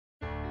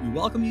We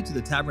welcome you to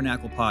the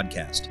Tabernacle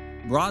Podcast,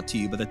 brought to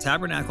you by the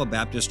Tabernacle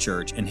Baptist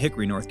Church in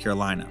Hickory, North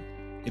Carolina.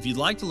 If you'd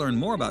like to learn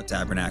more about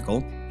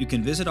Tabernacle, you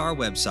can visit our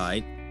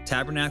website,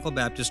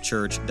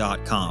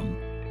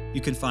 tabernaclebaptistchurch.com.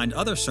 You can find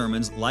other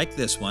sermons like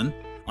this one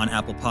on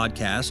Apple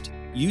Podcast,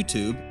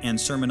 YouTube, and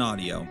Sermon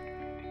Audio.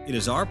 It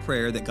is our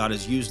prayer that God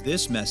has used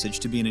this message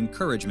to be an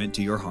encouragement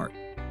to your heart.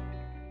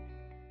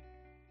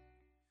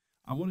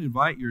 I want to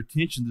invite your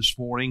attention this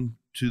morning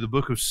to the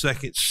book of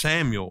 2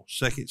 Samuel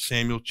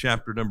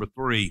chapter number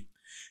 3.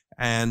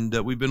 And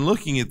we've been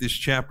looking at this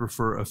chapter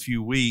for a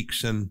few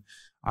weeks, and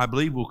I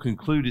believe we'll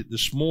conclude it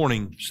this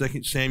morning,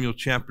 2 Samuel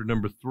chapter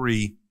number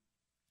 3.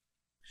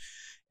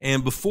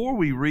 And before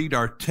we read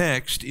our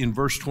text in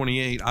verse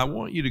 28, I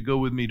want you to go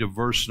with me to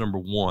verse number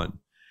 1.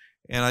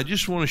 And I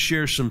just want to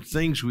share some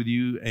things with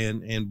you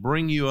and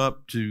bring you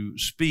up to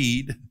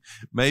speed.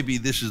 Maybe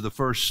this is the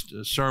first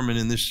sermon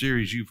in this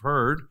series you've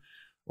heard,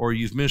 or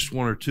you've missed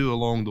one or two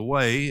along the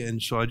way.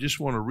 And so I just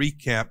want to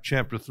recap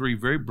chapter 3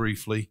 very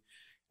briefly,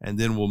 and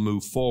then we'll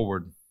move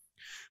forward.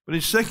 But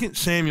in 2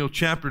 Samuel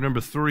chapter number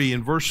 3,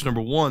 in verse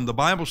number 1, the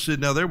Bible said,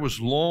 "Now there was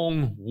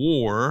long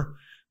war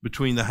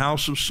between the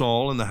house of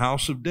Saul and the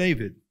house of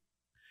David.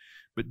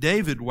 But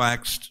David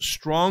waxed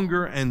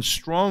stronger and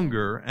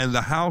stronger, and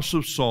the house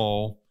of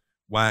Saul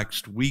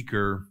waxed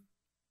weaker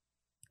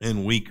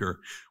and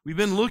weaker." We've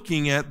been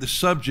looking at the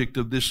subject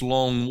of this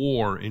long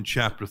war in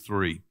chapter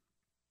 3.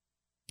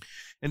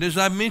 And as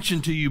I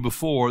mentioned to you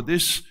before,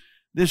 this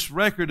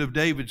record of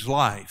David's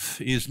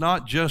life is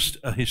not just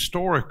a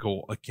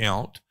historical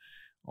account,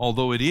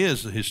 although it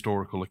is a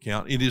historical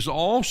account. It is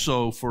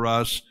also for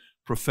us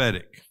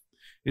prophetic.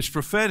 It's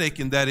prophetic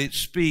in that it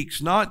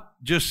speaks not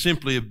just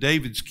simply of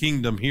David's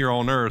kingdom here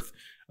on earth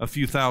a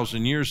few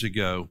thousand years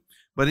ago,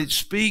 but it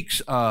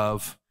speaks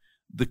of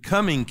the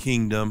coming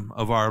kingdom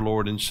of our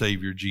Lord and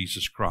Savior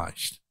Jesus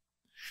Christ.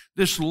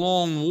 This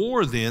long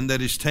war then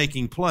that is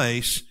taking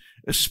place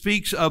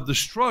speaks of the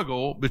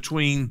struggle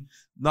between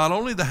not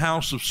only the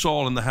house of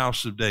Saul and the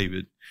house of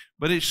David,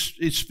 but it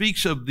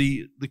speaks of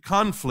the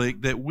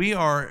conflict that we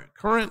are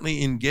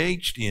currently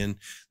engaged in,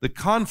 the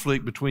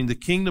conflict between the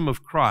kingdom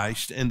of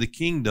Christ and the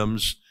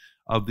kingdoms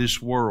of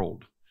this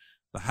world.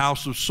 The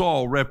house of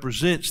Saul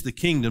represents the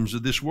kingdoms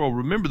of this world.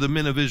 Remember, the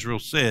men of Israel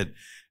said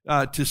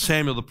to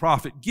Samuel the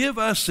prophet, "Give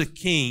us a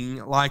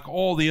king like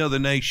all the other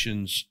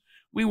nations.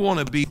 We want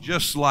to be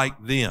just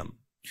like them."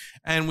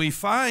 And we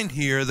find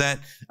here that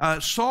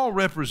Saul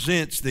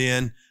represents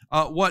then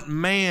what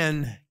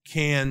man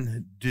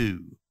can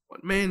do.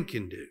 What man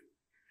can do.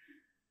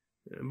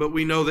 But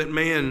we know that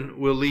man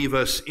will leave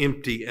us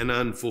empty and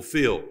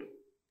unfulfilled.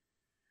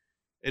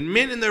 And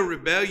men in their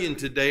rebellion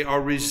today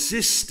are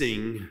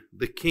resisting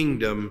the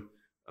kingdom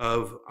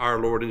of our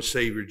Lord and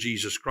Savior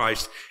Jesus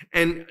Christ.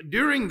 And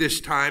during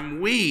this time,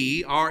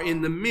 we are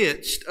in the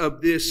midst of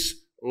this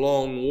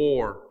long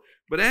war.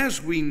 But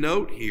as we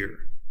note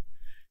here,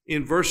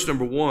 in verse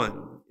number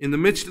 1, in the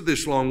midst of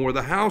this long war,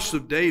 the house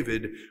of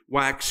David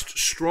waxed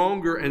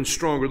stronger and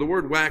stronger. The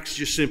word wax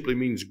just simply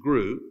means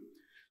grew.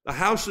 The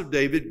house of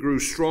David grew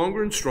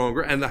stronger and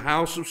stronger, and the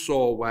house of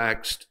Saul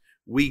waxed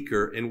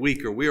weaker and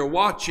weaker. We are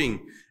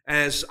watching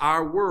as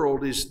our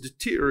world is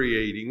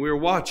deteriorating. We are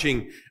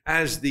watching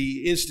as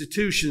the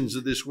institutions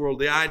of this world,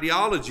 the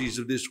ideologies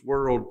of this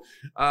world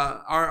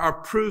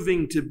are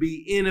proving to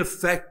be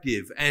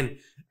ineffective and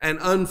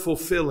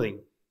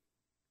unfulfilling.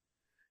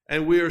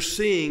 And we are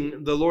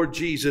seeing the Lord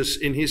Jesus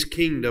in his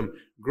kingdom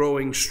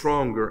growing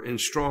stronger and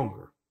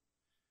stronger.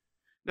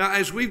 Now,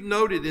 as we've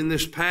noted in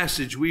this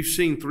passage, we've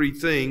seen three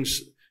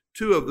things,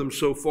 two of them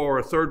so far.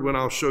 A third one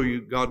I'll show you,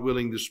 God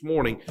willing, this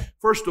morning.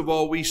 First of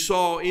all, we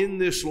saw in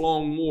this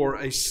long war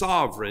a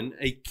sovereign,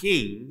 a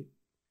king,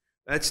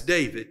 that's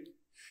David,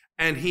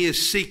 and he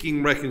is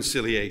seeking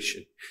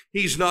reconciliation.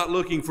 He's not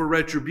looking for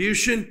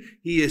retribution.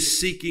 He is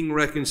seeking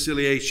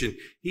reconciliation.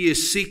 He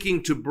is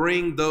seeking to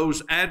bring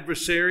those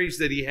adversaries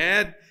that he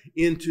had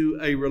into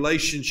a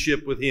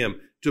relationship with him,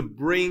 to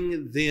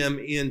bring them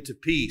into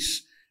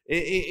peace.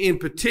 In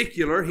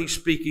particular, he's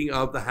speaking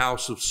of the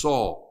house of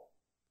Saul.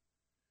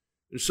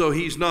 And so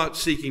he's not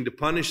seeking to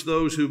punish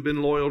those who've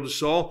been loyal to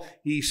Saul.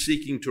 He's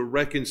seeking to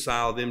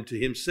reconcile them to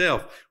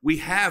himself. We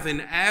have in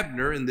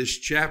Abner in this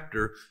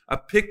chapter a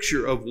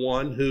picture of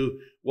one who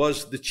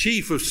was the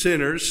chief of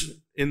sinners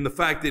in the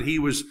fact that he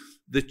was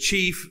the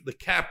chief, the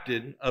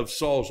captain of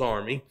Saul's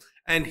army,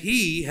 and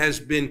he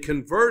has been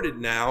converted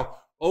now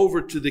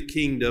over to the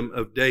kingdom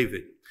of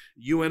David.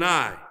 You and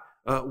I,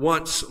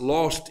 once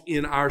lost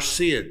in our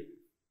sin,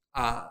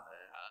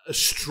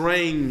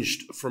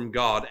 estranged from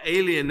God,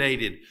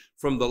 alienated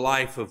from the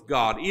life of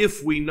God.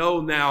 If we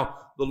know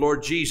now the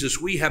Lord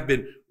Jesus, we have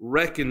been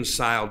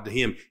reconciled to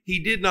him. He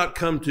did not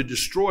come to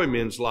destroy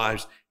men's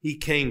lives. He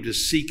came to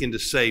seek and to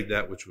save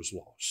that which was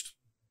lost.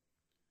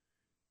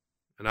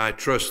 And I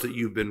trust that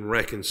you've been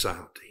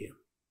reconciled to him.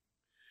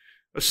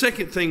 A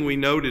second thing we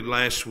noted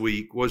last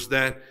week was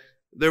that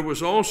there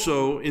was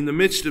also, in the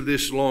midst of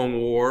this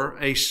long war,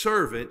 a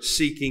servant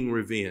seeking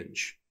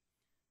revenge.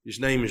 His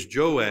name is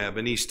Joab,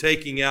 and he's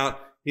taking out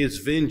his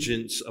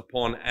vengeance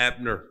upon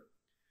Abner.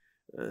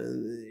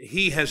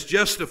 he has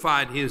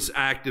justified his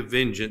act of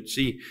vengeance.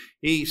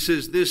 He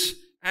says this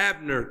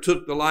Abner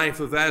took the life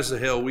of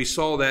Asahel. We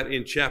saw that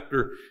in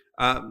chapter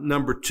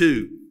number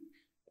 2.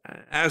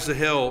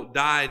 Asahel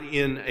died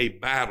in a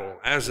battle.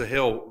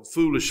 Asahel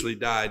foolishly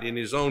died in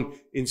his own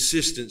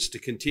insistence to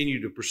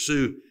continue to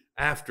pursue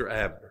after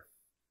Abner.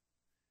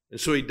 And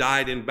so he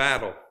died in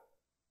battle.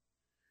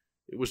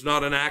 It was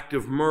not an act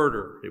of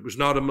murder. It was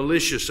not a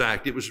malicious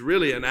act. It was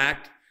really an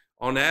act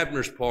on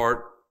Abner's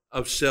part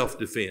of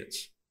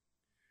self-defense.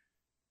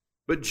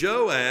 But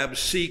Joab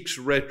seeks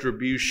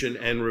retribution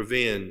and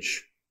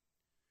revenge.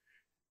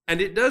 And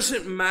it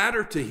doesn't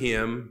matter to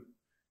him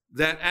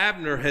that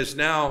Abner has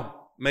now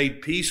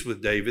made peace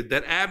with David,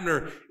 that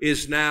Abner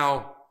is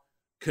now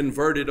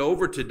converted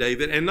over to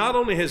David. And not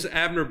only has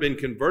Abner been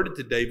converted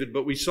to David,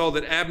 but we saw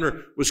that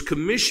Abner was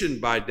commissioned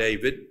by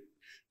David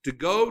to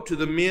go to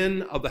the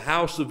men of the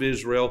house of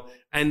Israel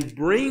and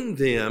bring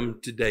them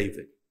to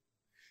David.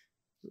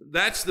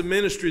 That's the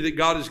ministry that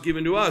God has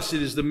given to us.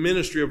 It is the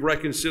ministry of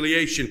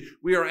reconciliation.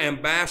 We are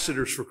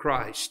ambassadors for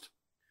Christ.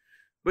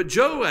 But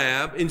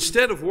Joab,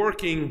 instead of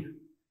working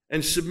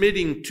and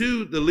submitting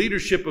to the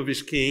leadership of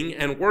his king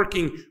and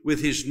working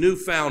with his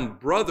newfound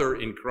brother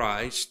in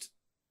Christ,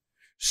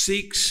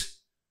 seeks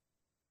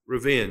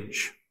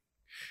revenge.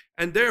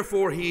 And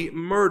therefore he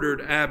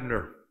murdered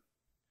Abner.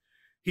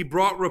 He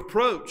brought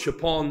reproach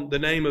upon the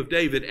name of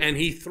David, and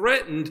he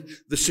threatened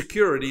the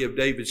security of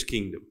David's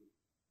kingdom.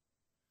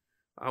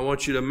 I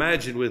want you to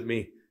imagine with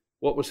me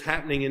what was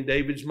happening in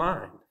David's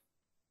mind.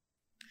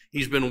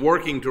 He's been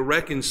working to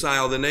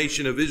reconcile the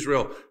nation of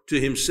Israel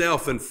to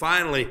himself, and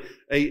finally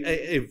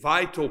a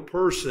vital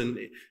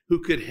person who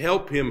could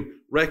help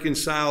him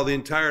reconcile the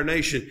entire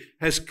nation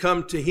has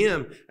come to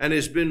him and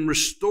has been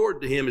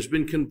restored to him, has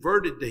been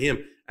converted to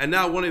him. And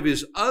now one of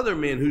his other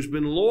men who's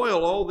been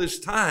loyal all this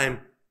time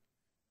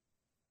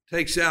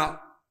takes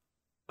out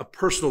a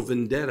personal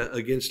vendetta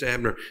against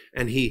Abner,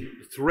 and he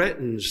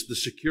threatens the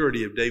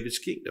security of David's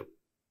kingdom.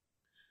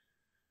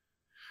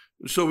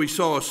 So we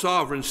saw a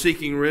sovereign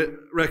seeking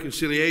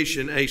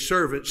reconciliation, a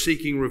servant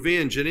seeking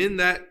revenge. And in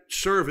that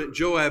servant,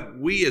 Joab,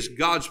 we as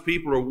God's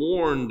people are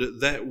warned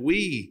that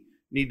we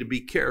need to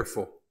be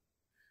careful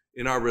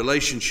in our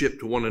relationship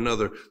to one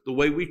another, the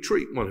way we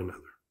treat one another,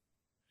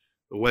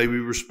 the way we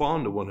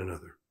respond to one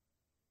another.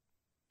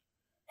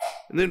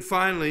 And then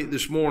finally,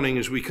 this morning,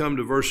 as we come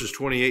to verses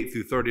 28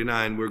 through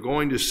 39, we're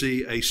going to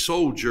see a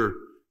soldier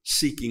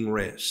seeking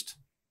rest.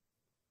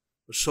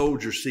 A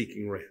soldier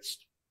seeking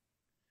rest.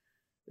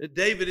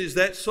 David is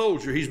that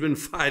soldier. He's been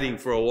fighting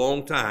for a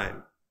long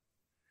time.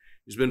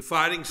 He's been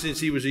fighting since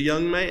he was a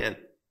young man,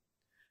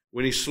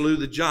 when he slew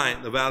the giant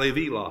in the valley of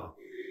Elah,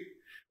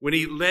 when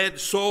he led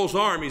Saul's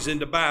armies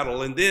into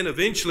battle, and then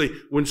eventually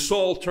when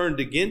Saul turned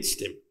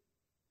against him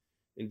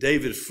and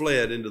David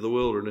fled into the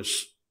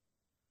wilderness.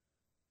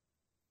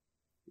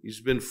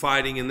 He's been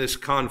fighting in this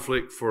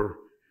conflict for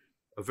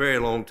a very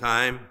long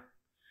time,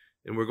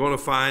 and we're going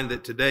to find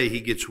that today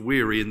he gets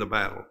weary in the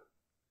battle.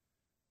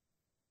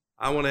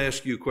 I want to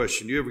ask you a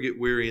question. Do you ever get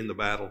weary in the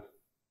battle?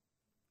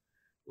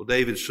 Well,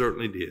 David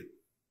certainly did.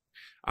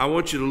 I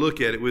want you to look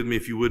at it with me,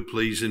 if you would,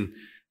 please, in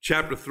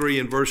chapter 3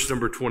 and verse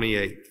number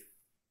 28.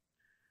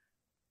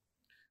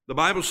 The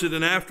Bible said,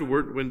 and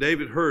afterward, when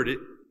David heard it,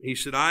 he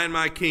said, I and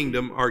my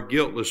kingdom are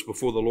guiltless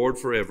before the Lord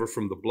forever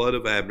from the blood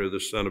of Abner, the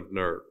son of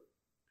Ner.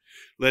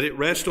 Let it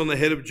rest on the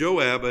head of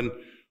Joab and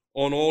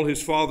on all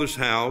his father's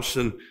house,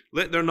 and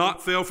let there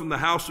not fail from the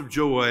house of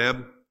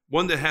Joab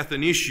one that hath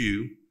an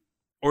issue,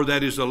 or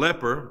that is a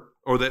leper,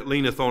 or that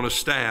leaneth on a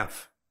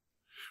staff,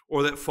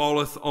 or that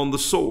falleth on the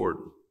sword,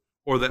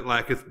 or that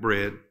lacketh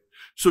bread.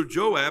 So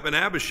Joab and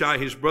Abishai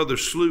his brother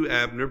slew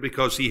Abner,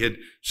 because he had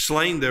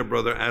slain their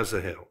brother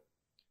Asahel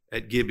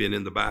at Gibeon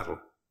in the battle.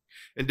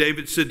 And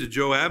David said to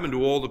Joab and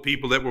to all the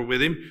people that were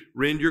with him,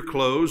 rend your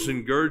clothes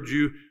and gird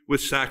you with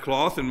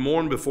sackcloth and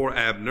mourn before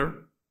Abner.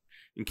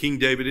 And King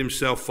David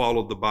himself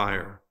followed the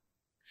bier.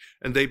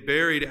 And they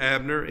buried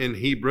Abner in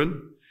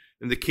Hebron.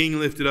 And the king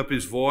lifted up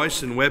his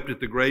voice and wept at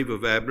the grave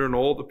of Abner, and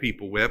all the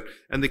people wept.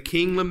 And the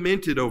king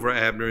lamented over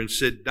Abner and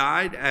said,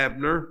 died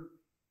Abner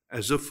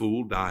as a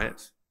fool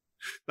dieth?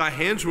 Thy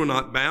hands were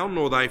not bound,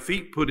 nor thy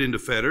feet put into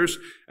fetters.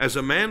 As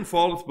a man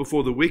falleth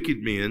before the wicked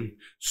men,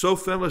 so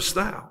fellest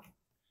thou.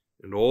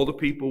 And all the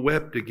people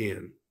wept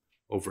again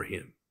over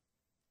him.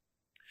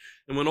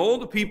 And when all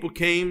the people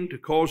came to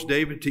cause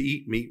David to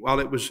eat meat, while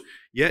it was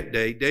yet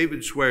day,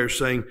 David sware,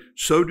 saying,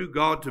 so do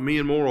God to me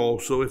and more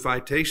also, if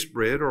I taste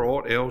bread or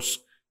aught else,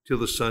 till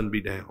the sun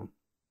be down.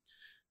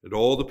 And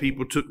all the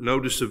people took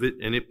notice of it,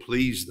 and it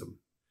pleased them,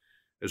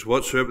 as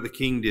whatsoever the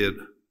king did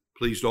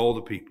pleased all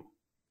the people.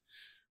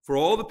 For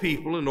all the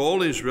people and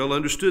all Israel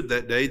understood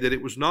that day that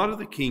it was not of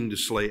the king to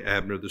slay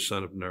Abner the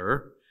son of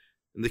Ner.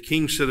 And the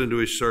king said unto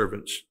his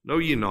servants, know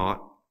ye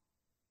not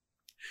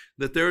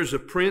that there is a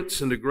prince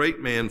and a great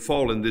man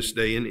fallen this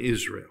day in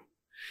Israel?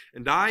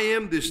 And I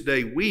am this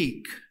day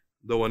weak,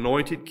 though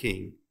anointed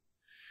king.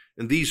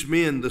 And these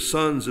men, the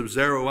sons of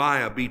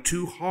Zeruiah, be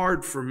too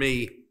hard for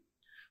me.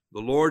 The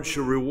Lord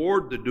shall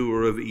reward the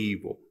doer of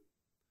evil.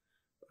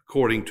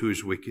 according to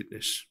his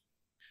wickedness.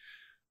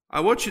 I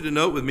want you to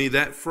note with me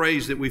that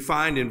phrase that we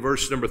find in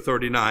verse number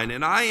 39.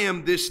 And I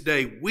am this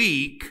day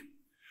weak,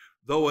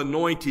 though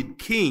anointed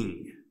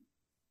king.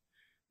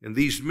 And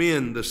these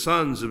men, the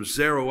sons of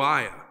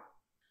Zeruiah,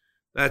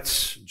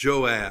 that's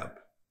Joab,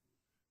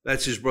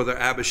 that's his brother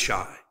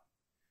Abishai,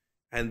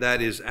 and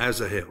that is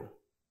Asahel.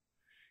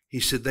 He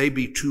said, they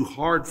be too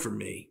hard for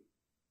me,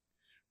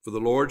 for the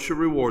Lord shall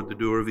reward the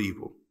doer of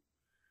evil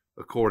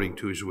according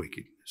to his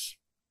wickedness.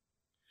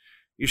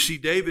 You see,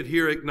 David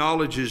here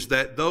acknowledges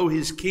that though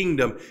his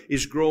kingdom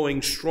is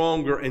growing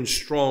stronger and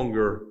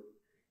stronger,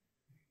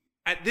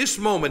 at this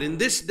moment, in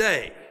this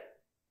day,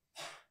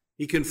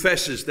 he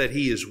confesses that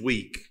he is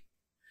weak,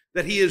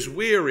 that he is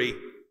weary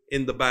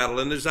in the battle.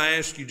 And as I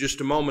asked you just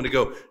a moment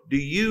ago, do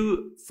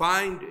you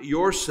find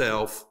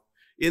yourself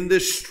in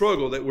this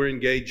struggle that we're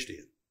engaged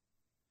in,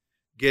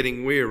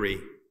 getting weary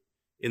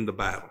in the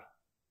battle?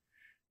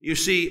 You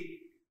see,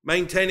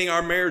 maintaining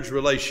our marriage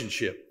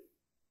relationship,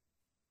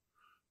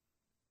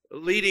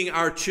 leading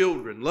our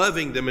children,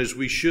 loving them as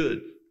we should,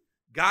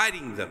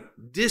 guiding them,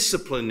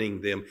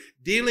 disciplining them,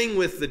 dealing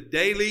with the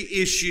daily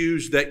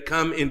issues that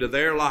come into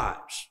their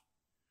lives,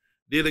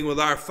 dealing with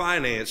our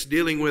finance,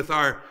 dealing with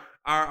our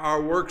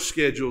work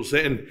schedules,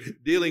 and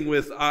dealing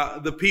with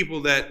the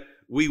people that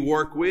we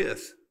work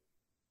with,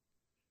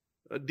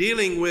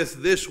 dealing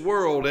with this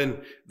world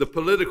and the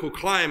political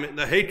climate and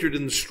the hatred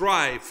and the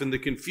strife and the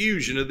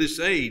confusion of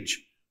this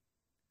age.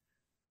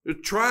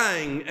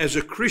 Trying as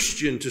a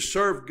Christian to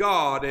serve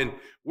God and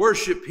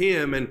worship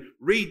him and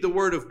read the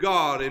Word of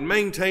God and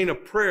maintain a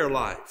prayer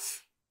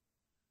life.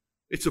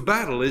 It's a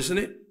battle, isn't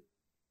it?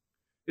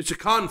 It's a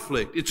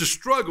conflict. It's a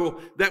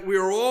struggle that we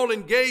are all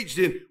engaged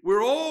in.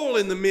 We're all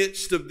in the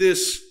midst of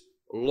this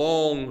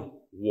long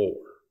war.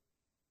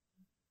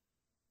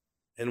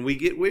 And we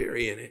get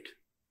weary in it.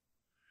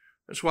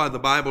 That's why the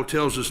Bible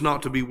tells us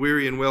not to be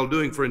weary in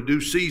well-doing, for in due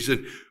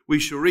season we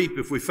shall reap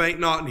if we faint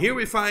not. And here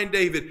we find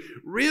David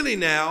really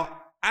now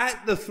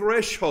at the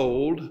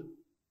threshold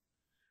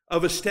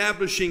of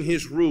establishing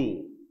his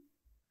rule.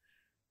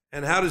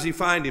 And how does he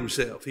find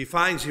himself? He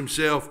finds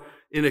himself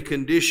in a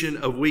condition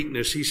of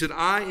weakness. He said,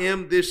 I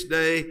am this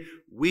day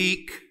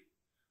weak,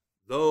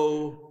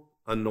 though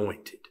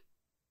anointed.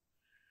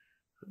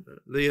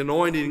 The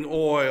anointing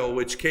oil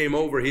which came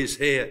over his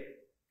head,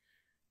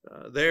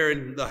 there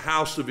in the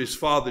house of his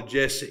father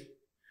Jesse,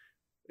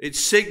 it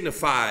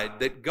signified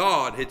that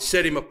God had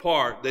set him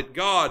apart, that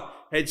God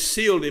had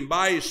sealed him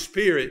by his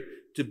Spirit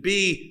to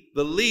be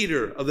the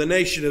leader of the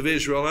nation of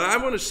Israel. And I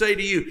want to say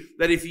to you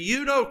that if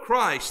you know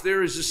Christ,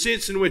 there is a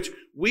sense in which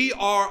we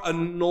are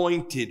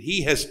anointed.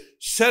 He has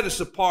set us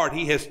apart.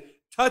 He has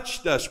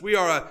touched us. We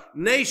are a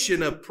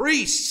nation of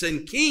priests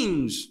and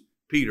kings,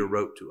 Peter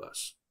wrote to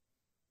us.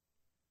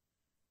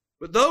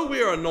 But though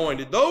we are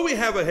anointed, though we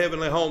have a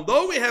heavenly home,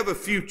 though we have a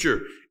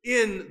future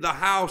in the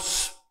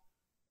house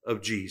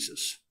of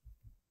Jesus,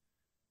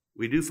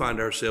 we do find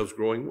ourselves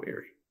growing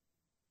weary.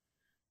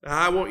 Now,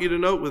 I want you to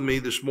note with me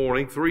this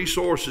morning 3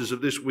 sources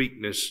of this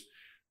weakness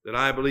that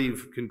I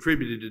believe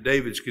contributed to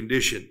David's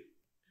condition.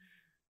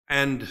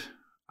 And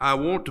I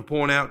want to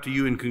point out to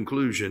you in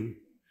conclusion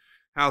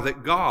how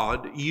that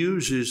God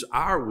uses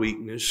our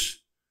weakness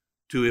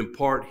to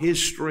impart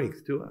his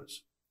strength to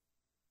us.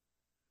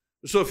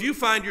 So if you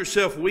find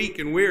yourself weak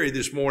and weary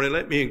this morning,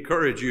 let me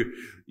encourage you.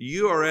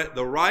 You are at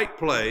the right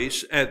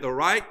place at the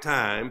right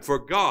time for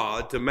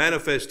God to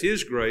manifest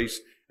his grace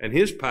and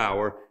his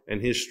power and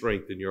his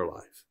strength in your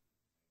life.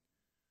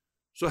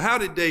 So how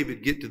did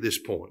David get to this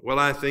point? Well,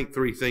 I think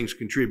 3 things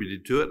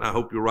contributed to it, and I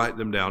hope you'll write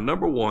them down.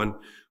 Number 1,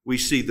 we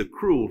see the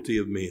cruelty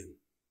of men.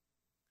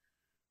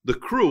 The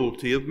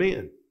cruelty of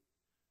men.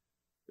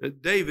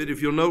 David, if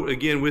you'll note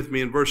again with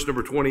me in verse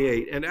number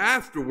 28, and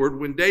afterward,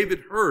 when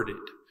David heard it,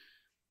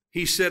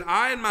 he said,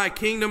 I and my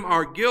kingdom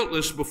are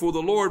guiltless before the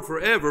Lord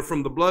forever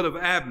from the blood of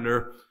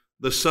Abner,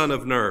 the son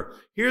of Ner.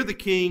 Here the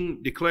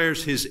king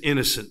declares his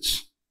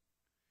innocence.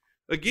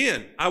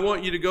 Again, I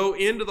want you to go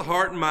into the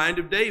heart and mind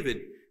of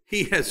David.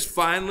 He has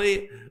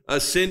finally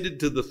ascended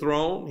to the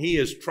throne. He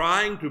is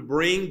trying to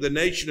bring the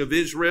nation of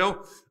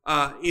Israel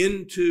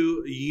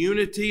into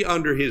unity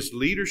under his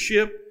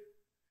leadership.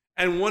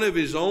 And one of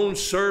his own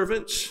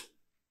servants,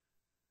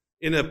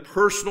 in a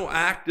personal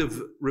act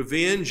of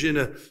revenge,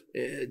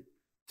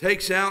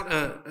 takes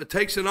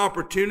an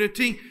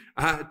opportunity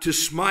to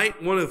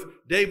smite one of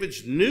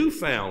David's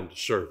newfound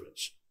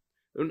servants,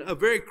 a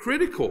very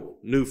critical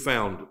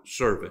newfound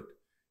servant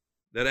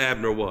that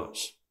Abner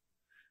was,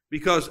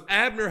 because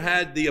Abner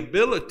had the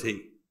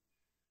ability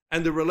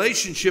and the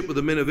relationship with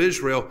the men of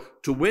Israel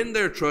to win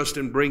their trust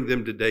and bring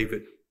them to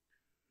David.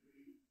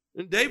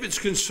 And David's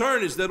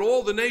concern is that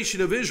all the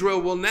nation of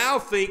Israel will now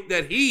think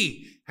that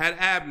he had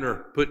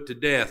Abner put to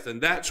death,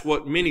 and that's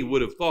what many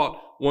would have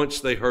thought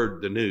once they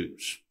heard the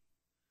news.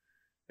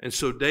 And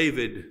so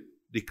David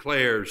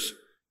declares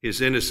his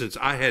innocence.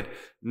 I had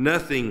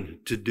nothing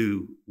to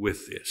do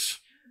with this.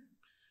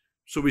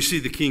 So we see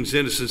the king's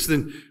innocence.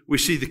 Then we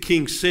see the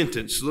king's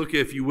sentence. Look,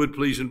 if you would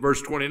please, in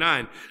verse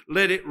 29.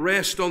 Let it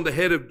rest on the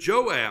head of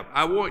Joab.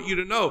 I want you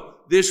to know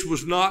this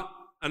was not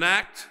an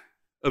act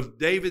of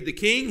David the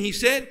king, he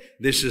said.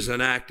 This is an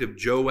act of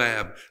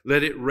Joab.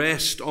 Let it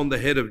rest on the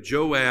head of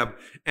Joab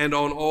and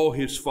on all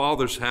his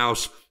father's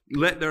house.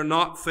 Let there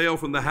not fail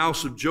from the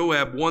house of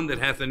Joab one that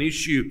hath an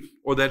issue,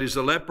 or that is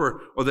a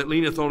leper, or that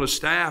leaneth on a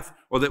staff,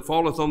 or that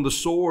falleth on the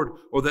sword,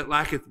 or that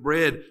lacketh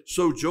bread.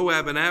 So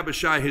Joab and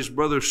Abishai his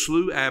brother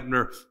slew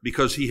Abner,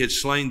 because he had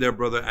slain their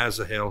brother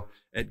Asahel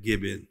at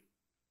Gibeon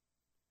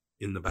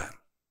in the battle.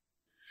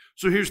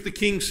 So here's the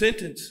king's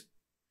sentence.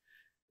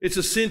 It's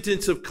a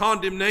sentence of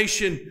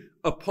condemnation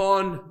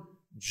upon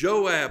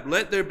Joab.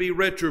 Let there be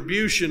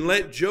retribution.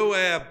 Let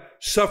Joab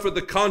suffer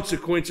the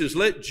consequences.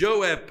 Let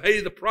Joab pay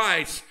the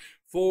price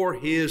for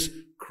his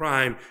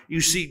crime.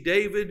 You see,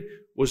 David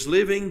was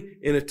living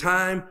in a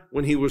time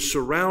when he was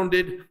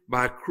surrounded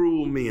by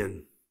cruel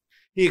men.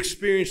 He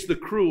experienced the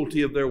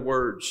cruelty of their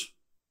words.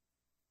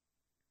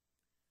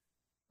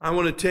 I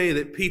want to tell you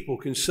that people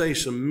can say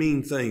some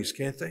mean things,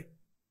 can't they?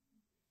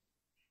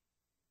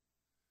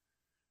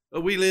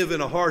 We live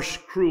in a harsh,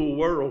 cruel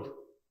world.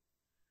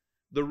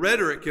 The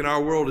rhetoric in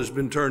our world has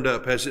been turned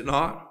up, has it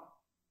not?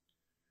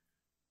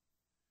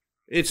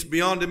 It's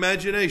beyond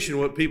imagination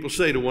what people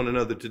say to one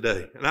another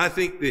today. And I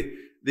think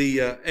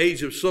the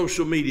age of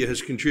social media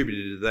has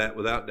contributed to that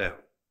without doubt.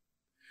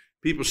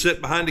 People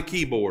sit behind a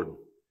keyboard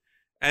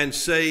and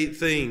say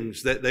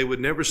things that they would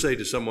never say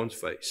to someone's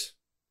face.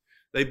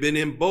 They've been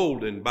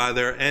emboldened by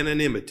their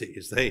anonymity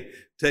as they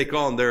take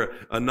on their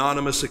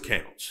anonymous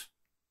accounts.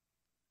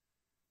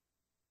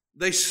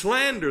 They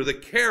slander the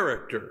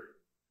character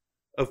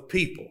of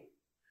people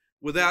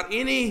without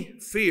any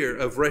fear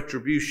of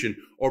retribution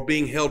or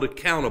being held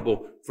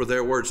accountable for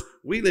their words.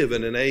 We live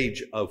in an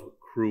age of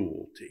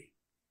cruelty.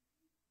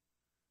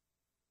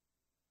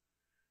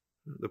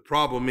 The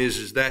problem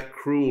is that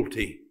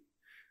cruelty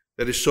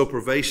that is so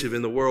pervasive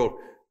in the world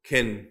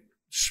can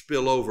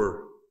spill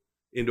over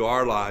into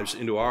our lives,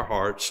 into our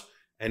hearts,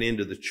 and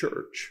into the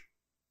church.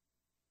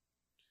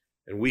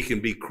 And we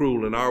can be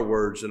cruel in our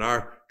words and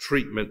our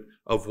treatment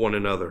of one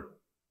another.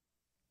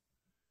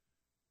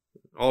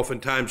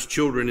 Oftentimes,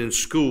 children in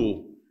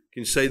school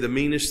can say the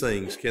meanest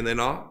things, can they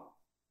not?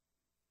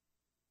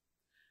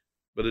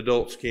 But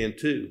adults can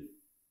too.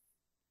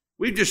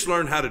 We've just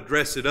learned how to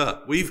dress it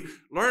up.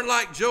 We've learned,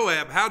 like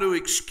Joab, how to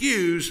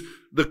excuse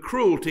the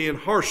cruelty and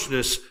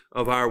harshness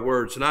of our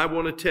words. And I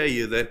want to tell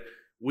you that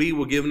we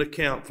will give an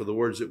account for the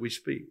words that we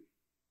speak.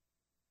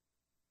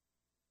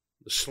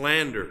 The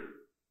slander,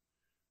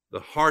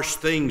 the harsh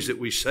things that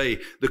we say,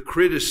 the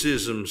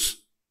criticisms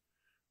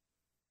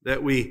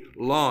that we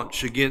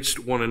launch against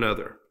one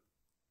another.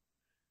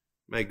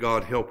 May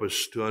God help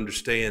us to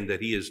understand that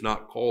He has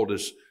not called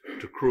us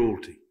to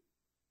cruelty.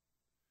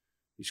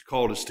 He's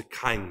called us to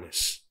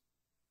kindness.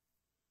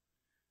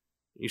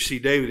 You see,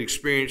 David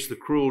experienced the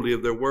cruelty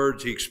of their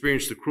words. He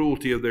experienced the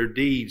cruelty of their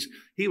deeds.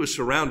 He was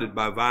surrounded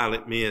by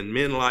violent men.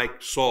 Men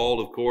like Saul,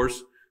 of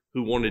course,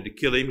 who wanted to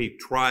kill him. He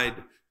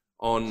tried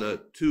on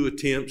 2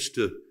 attempts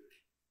to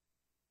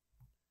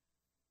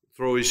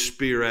throw his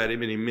spear at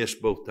him, and he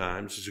missed both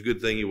times. It's a good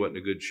thing he wasn't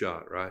a good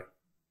shot, right?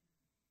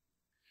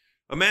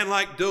 A man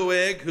like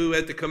Doeg, who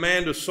at the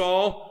command of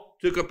Saul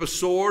took up a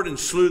sword and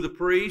slew the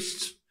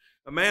priests.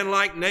 A man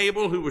like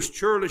Nabal, who was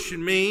churlish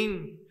and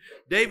mean.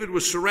 David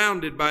was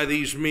surrounded by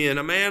these men.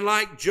 A man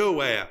like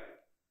Joab,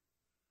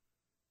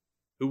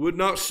 who would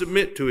not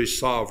submit to his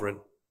sovereign,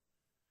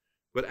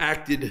 but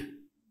acted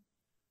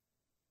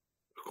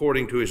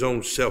according to his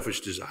own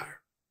selfish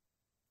desire.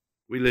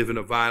 We live in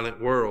a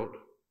violent world.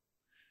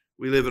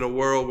 We live in a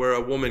world where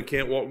a woman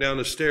can't walk down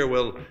the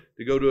stairwell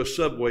to go to a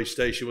subway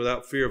station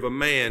without fear of a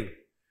man.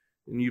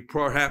 And you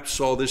perhaps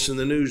saw this in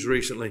the news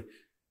recently,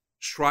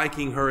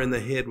 striking her in the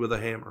head with a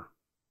hammer.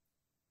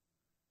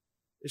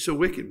 It's a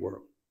wicked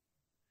world.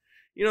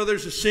 You know,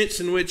 there's a sense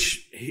in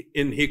which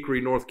in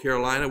Hickory, North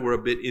Carolina, we're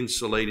a bit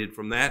insulated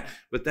from that,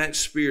 but that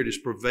spirit is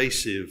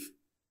pervasive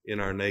in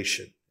our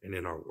nation and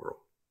in our world.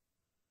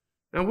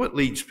 Now, what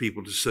leads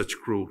people to such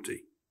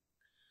cruelty?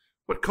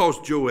 What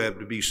caused Joab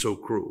to be so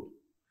cruel?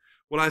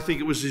 Well, I think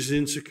it was his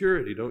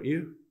insecurity, don't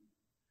you?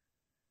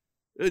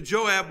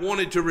 Joab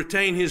wanted to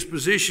retain his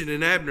position,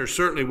 and Abner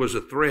certainly was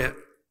a threat.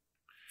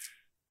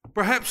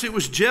 Perhaps it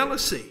was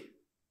jealousy.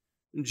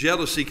 And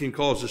jealousy can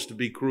cause us to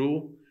be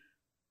cruel.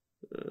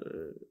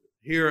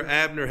 Here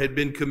Abner had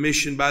been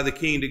commissioned by the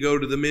king to go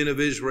to the men of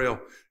Israel.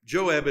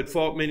 Joab had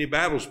fought many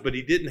battles, but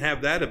he didn't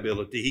have that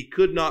ability. He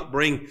could not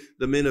bring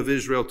the men of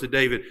Israel to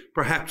David.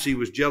 Perhaps he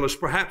was jealous.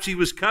 Perhaps he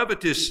was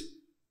covetous.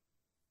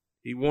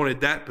 He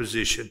wanted that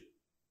position.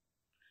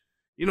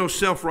 You know,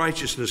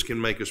 self-righteousness can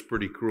make us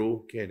pretty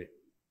cruel, can't it?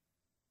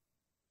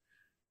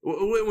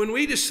 When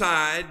we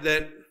decide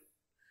that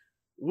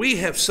we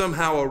have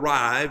somehow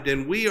arrived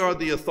and we are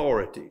the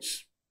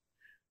authorities.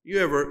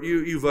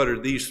 You've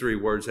uttered these 3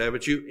 words,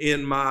 haven't you?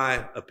 In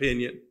my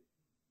opinion.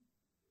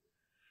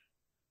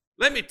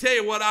 Let me tell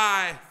you what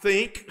I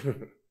think.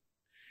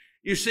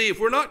 You see, if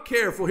we're not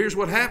careful, here's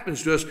what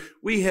happens to us.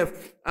 We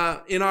have,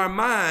 in our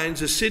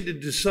minds,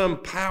 ascended to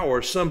some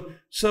power, some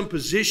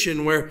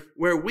position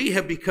where we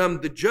have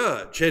become the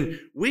judge, and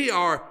we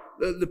are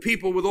the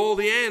people with all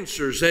the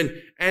answers,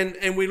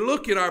 and we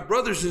look at our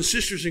brothers and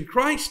sisters in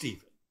Christ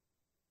even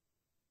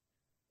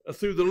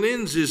through the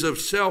lenses of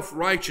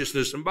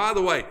self-righteousness. And by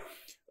the way,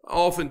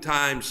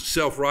 oftentimes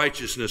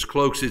self-righteousness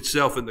cloaks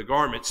itself in the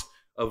garments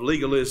of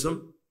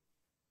legalism.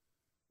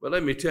 But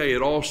let me tell you,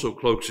 it also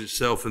cloaks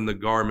itself in the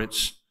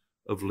garments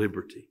of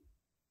liberty.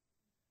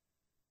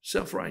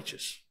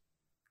 Self-righteous.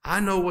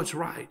 I know what's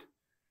right.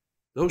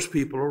 Those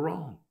people are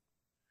wrong.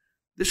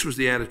 This was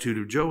the attitude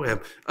of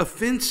Joab.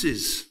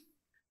 Offenses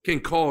can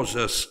cause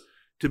us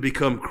to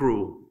become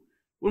cruel.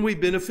 When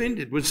we've been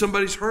offended, when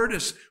somebody's hurt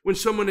us, when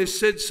someone has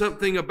said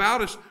something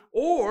about us,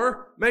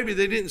 or maybe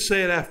they didn't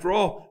say it after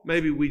all,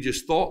 maybe we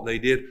just thought they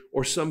did,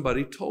 or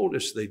somebody told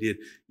us they did.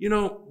 You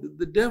know,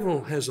 the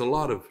devil has a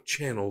lot of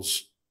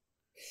channels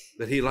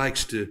that he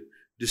likes to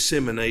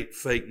disseminate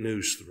fake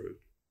news through.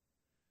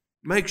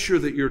 Make sure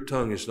that your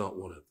tongue is not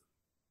one of them.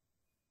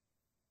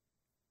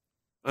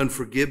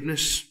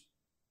 Unforgiveness.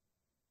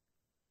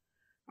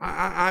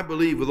 I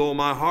believe with all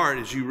my heart,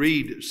 as you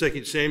read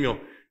 2 Samuel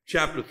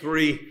chapter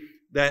 3,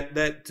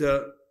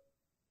 that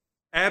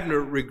Abner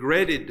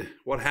regretted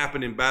what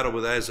happened in battle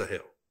with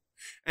Asahel.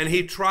 And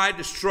he tried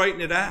to straighten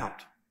it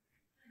out.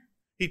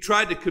 He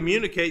tried to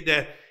communicate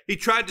that. He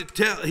tried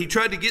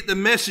to get the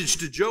message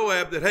to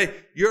Joab that,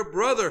 hey, your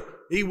brother,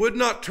 he would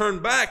not turn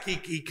back.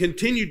 He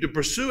continued to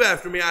pursue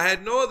after me. I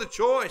had no other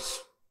choice.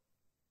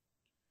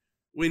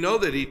 We know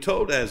that he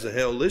told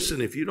Asahel,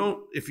 listen, if you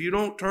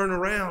don't turn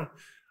around,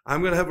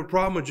 I'm going to have a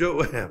problem with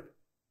Joab.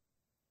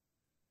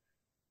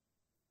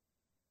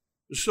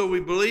 So we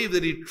believe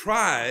that he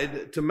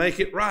tried to make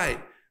it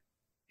right.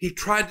 He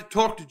tried to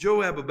talk to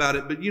Joab about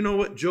it, but you know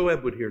what?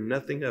 Joab would hear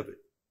nothing of it.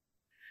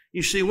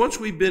 You see, once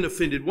we've been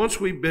offended,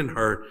 once we've been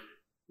hurt,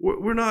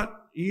 we're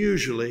not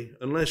usually,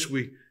 unless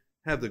we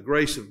have the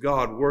grace of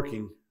God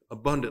working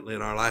abundantly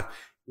in our life,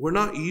 we're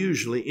not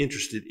usually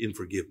interested in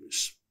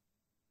forgiveness.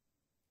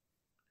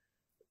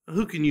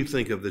 Who can you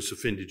think of that's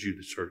offended you,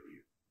 that's hurt you?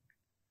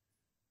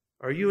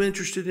 Are you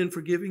interested in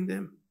forgiving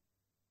them?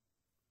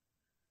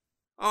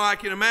 Oh, I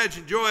can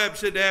imagine Joab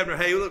said to Abner,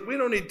 hey, look, we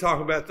don't need to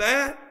talk about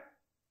that.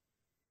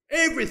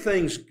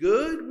 Everything's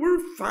good.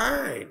 We're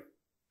fine.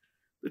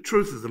 The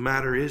truth of the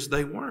matter is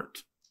they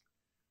weren't.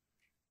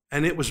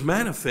 And it was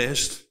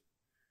manifest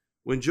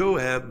when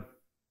Joab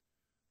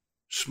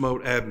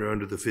smote Abner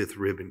under the fifth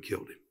rib and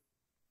killed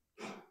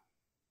him.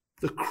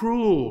 The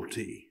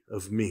cruelty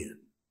of men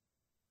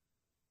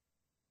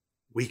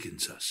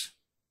weakens us.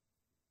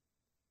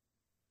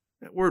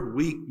 That word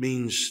weak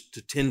means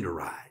to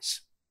tenderize.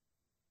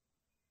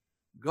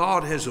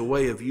 God has a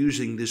way of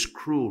using this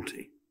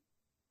cruelty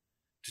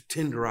to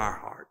tender our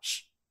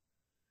hearts.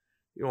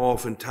 You know,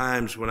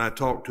 oftentimes when I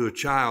talk to a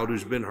child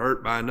who's been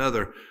hurt by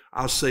another,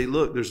 I'll say,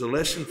 look, there's a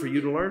lesson for you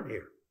to learn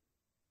here.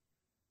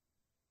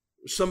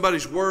 If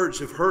somebody's words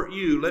have hurt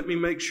you, let me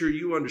make sure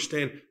you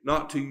understand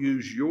not to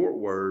use your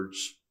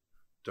words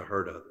to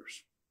hurt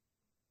others.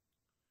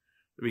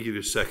 Let me give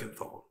you a second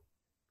thought.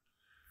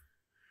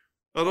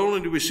 Not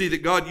only do we see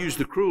that God used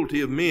the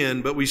cruelty of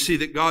men, but we see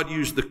that God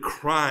used the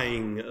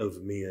crying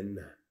of men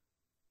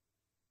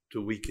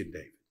to weaken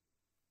David.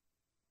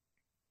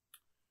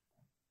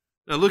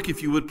 Now look,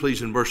 if you would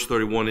please, in verse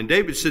 31. And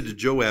David said to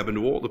Joab and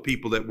to all the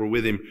people that were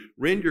with him,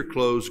 rend your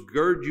clothes,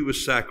 gird you with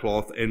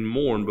sackcloth, and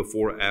mourn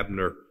before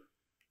Abner.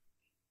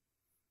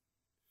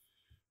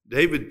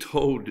 David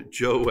told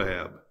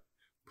Joab,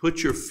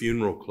 put your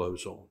funeral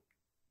clothes on.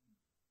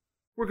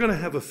 We're going to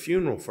have a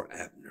funeral for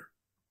Abner.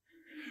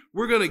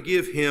 We're going to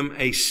give him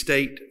a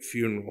state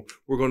funeral.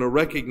 We're going to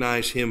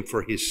recognize him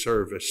for his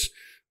service.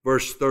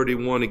 Verse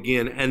 31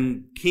 again,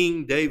 and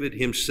King David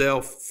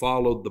himself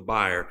followed the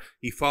bier.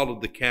 He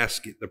followed the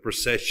casket, the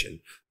procession.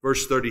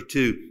 Verse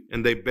 32,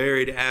 and they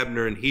buried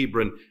Abner in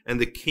Hebron, and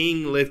the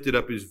king lifted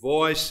up his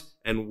voice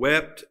and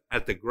wept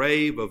at the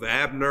grave of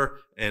Abner,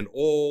 and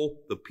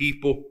all the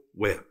people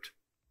wept.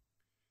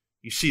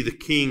 You see, the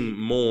king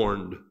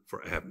mourned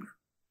for Abner.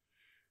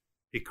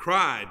 He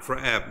cried for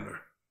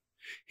Abner.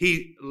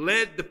 He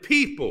led the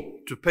people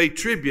to pay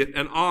tribute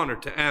and honor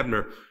to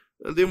Abner.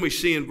 Then we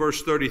see in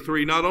verse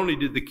 33, not only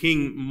did the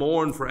king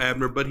mourn for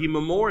Abner, but he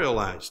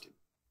memorialized him.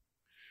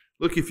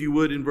 Look, if you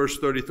would, in verse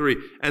 33.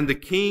 And the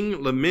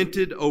king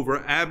lamented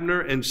over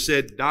Abner and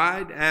said,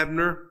 died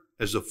Abner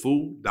as a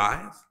fool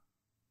dieth?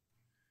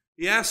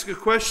 He asked a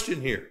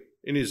question here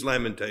in his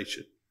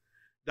lamentation.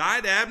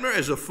 Died Abner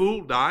as a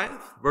fool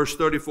dieth? Verse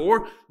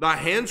 34, thy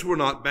hands were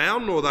not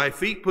bound, nor thy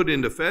feet put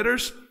into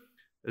fetters.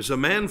 As a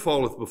man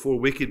falleth before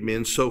wicked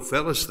men, so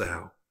fellest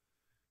thou.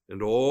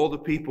 And all the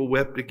people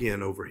wept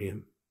again over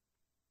him.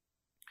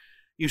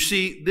 You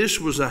see, this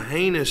was a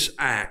heinous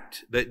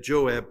act that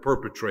Joab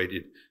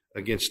perpetrated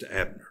against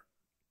Abner.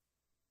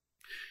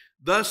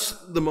 Thus,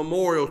 the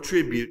memorial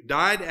tribute,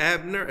 died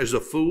Abner as a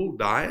fool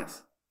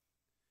dieth?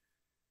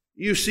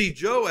 You see,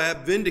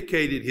 Joab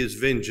vindicated his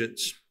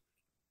vengeance.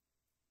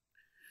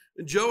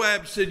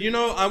 Joab said,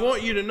 I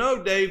want you to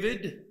know,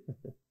 David,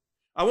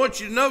 I want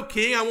you to know,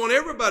 King, I want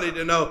everybody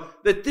to know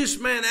that this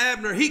man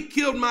Abner, he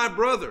killed my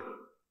brother.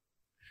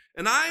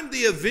 And I'm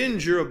the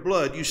avenger of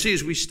blood. You see,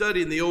 as we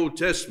study in the Old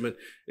Testament,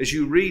 as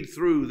you read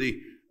through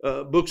the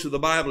books of the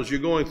Bible, as you're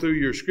going through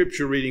your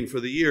scripture reading for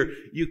the year,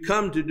 you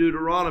come to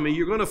Deuteronomy,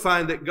 you're going to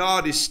find that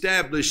God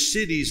established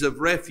cities of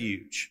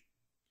refuge.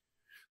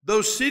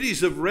 Those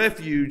cities of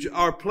refuge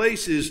are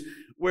places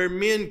where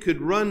men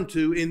could run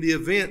to in the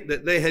event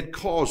that they had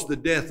caused the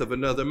death of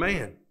another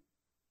man.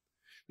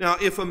 Now,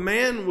 if a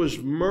man was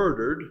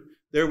murdered,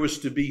 there was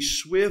to be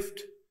swift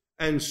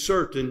and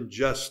certain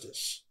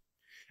justice.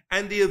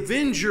 And the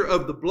avenger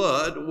of the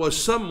blood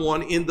was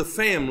someone in the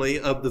family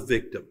of the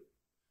victim.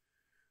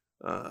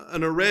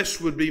 An arrest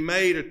would be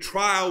made, a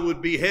trial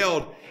would be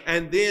held,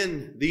 and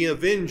then the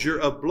avenger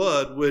of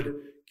blood would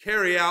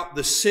carry out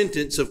the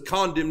sentence of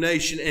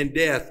condemnation and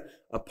death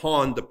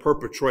upon the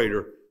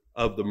perpetrator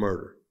of the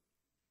murder.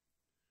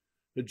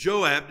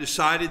 Joab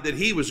decided that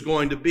he was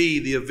going to be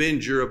the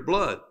avenger of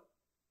blood.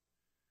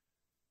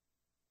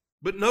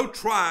 But no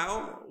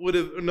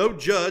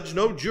judge,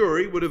 no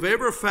jury would have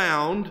ever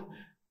found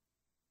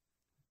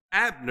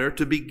Abner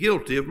to be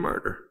guilty of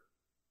murder.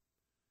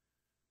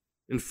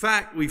 In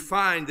fact, we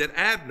find that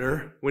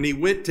Abner, when he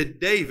went to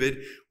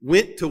David,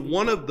 went to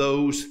one of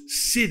those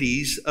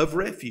cities of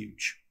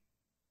refuge.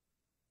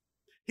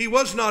 He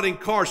was not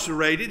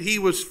incarcerated, he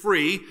was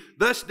free.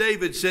 Thus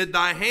David said,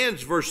 thy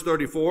hands, verse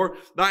 34,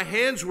 thy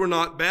hands were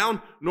not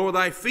bound, nor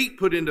thy feet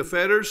put into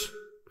fetters.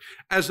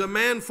 As a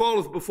man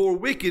falleth before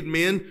wicked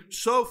men,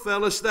 so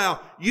fellest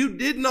thou. You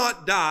did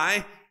not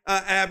die,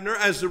 Abner,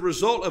 as a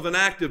result of an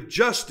act of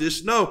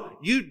justice. No,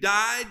 you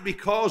died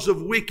because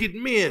of wicked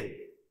men.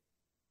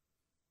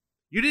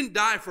 You didn't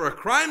die for a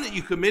crime that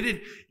you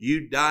committed.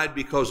 You died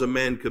because a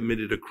man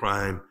committed a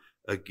crime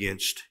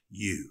against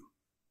you.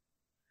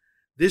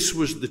 This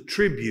was the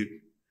tribute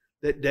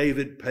that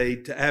David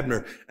paid to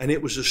Abner, and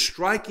it was a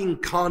striking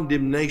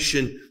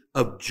condemnation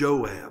of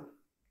Joab.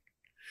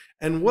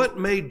 And what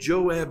made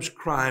Joab's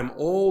crime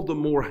all the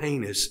more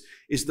heinous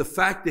is the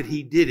fact that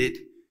he did it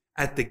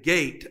at the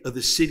gate of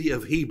the city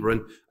of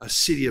Hebron, a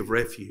city of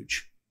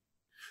refuge.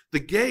 The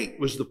gate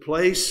was the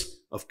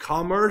place of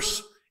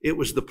commerce. It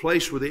was the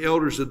place where the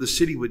elders of the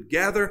city would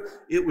gather.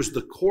 It was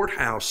the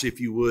courthouse, if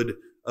you would,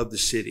 of the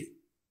city.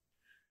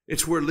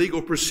 It's where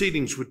legal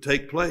proceedings would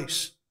take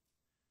place.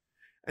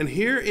 And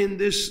here in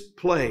this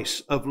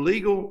place of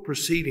legal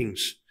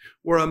proceedings,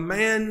 where a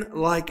man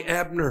like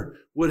Abner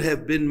would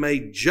have been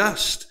made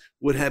just,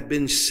 would have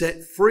been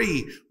set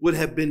free, would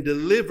have been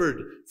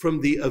delivered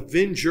from the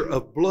avenger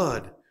of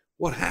blood,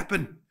 what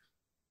happened?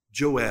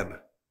 Joab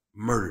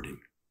murdered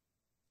him.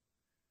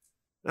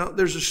 Now,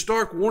 there's a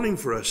stark warning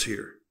for us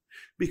here,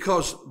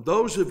 because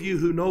those of you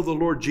who know the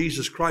Lord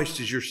Jesus Christ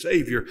as your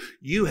Savior,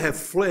 you have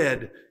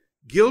fled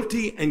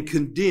guilty and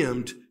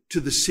condemned to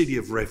the city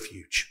of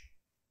refuge.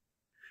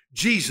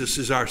 Jesus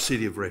is our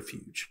city of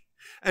refuge.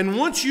 And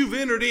once you've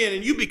entered in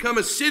and you become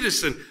a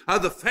citizen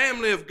of the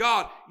family of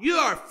God, you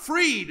are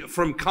freed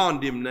from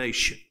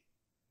condemnation.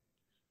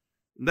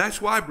 And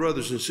that's why,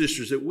 brothers and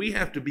sisters, that we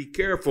have to be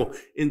careful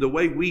in the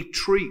way we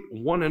treat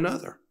one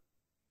another.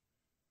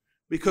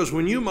 Because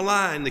when you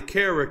malign the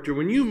character,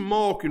 when you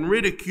mock and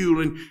ridicule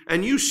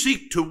and you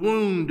seek to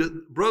wound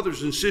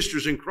brothers and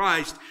sisters in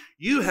Christ,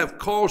 you have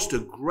caused a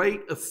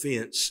great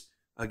offense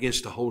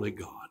against a holy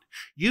God.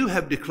 You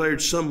have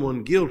declared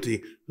someone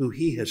guilty who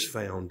he has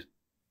found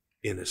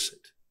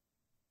innocent.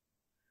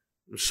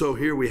 So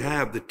here we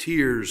have the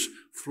tears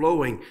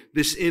flowing.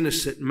 This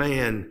innocent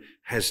man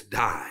has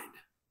died.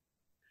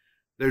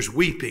 There's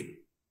weeping.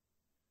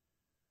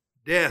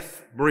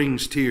 Death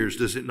brings tears,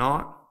 does it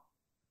not?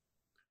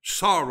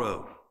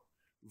 Sorrow,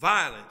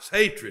 violence,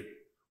 hatred,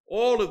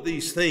 all of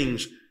these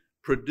things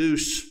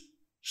produce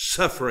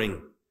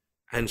suffering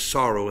and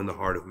sorrow in the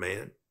heart of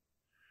man.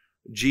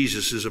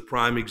 Jesus is a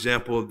prime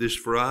example of this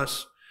for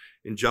us.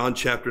 In John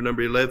chapter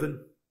number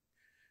 11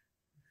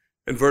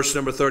 and verse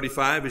number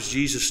 35, as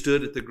Jesus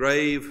stood at the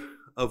grave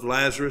of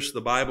Lazarus, the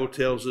Bible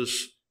tells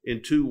us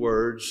in 2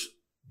 words,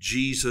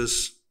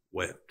 Jesus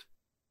wept.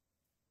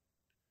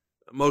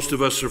 Most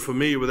of us are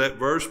familiar with that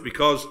verse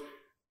because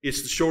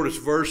it's the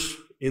shortest verse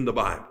in the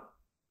Bible.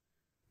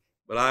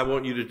 But I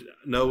want you to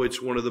know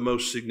it's one of the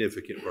most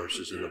significant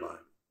verses in the Bible.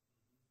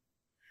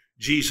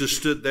 Jesus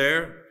stood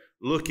there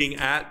looking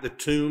at the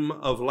tomb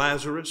of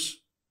Lazarus,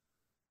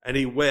 and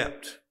he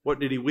wept. What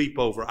did he weep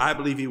over? I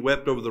believe he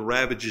wept over the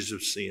ravages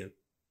of sin.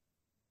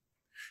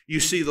 You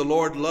see, the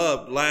Lord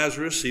loved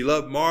Lazarus. He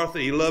loved Martha.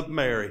 He loved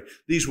Mary.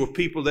 These were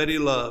people that he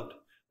loved.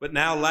 But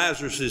now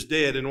Lazarus is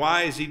dead. And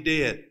why is he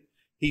dead?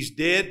 He's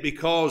dead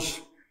because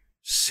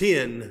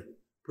sin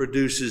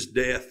produces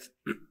death.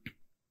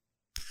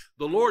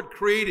 The Lord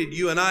created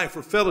you and I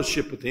for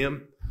fellowship with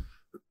him.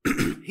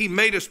 He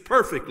made us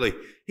perfectly.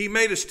 He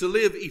made us to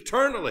live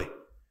eternally.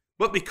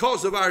 But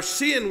because of our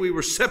sin, we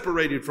were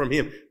separated from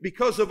him.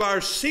 Because of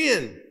our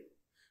sin,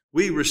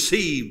 we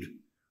received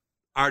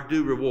our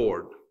due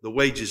reward. The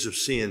wages of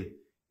sin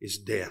is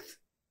death.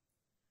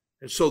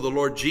 And so the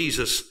Lord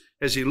Jesus,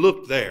 as he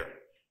looked there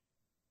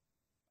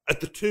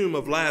at the tomb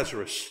of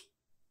Lazarus,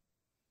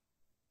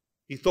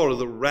 he thought of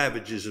the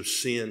ravages of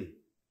sin,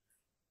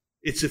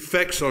 its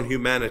effects on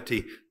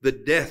humanity, the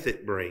death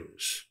it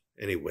brings,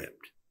 and he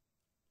wept.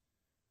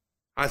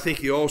 I think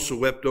he also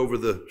wept over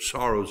the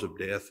sorrows of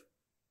death.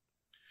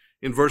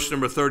 In verse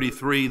number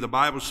 33, the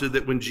Bible said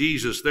that when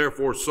Jesus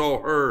therefore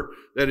saw her,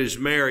 that is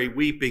Mary,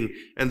 weeping,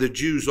 and the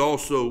Jews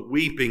also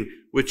weeping,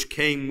 which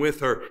came with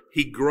her,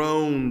 he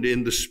groaned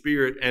in the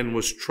spirit and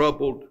was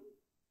troubled,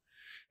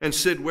 and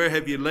said, Where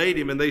have you laid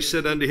him? And they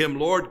said unto him,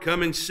 Lord,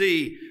 come and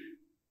see.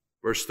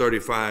 Verse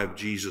 35,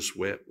 Jesus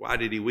wept. Why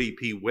did he weep?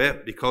 He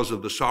wept because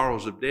of the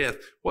sorrows of death.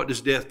 What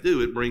does death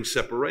do? It brings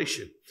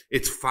separation.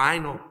 It's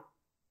final.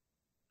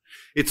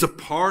 It's a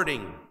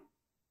parting.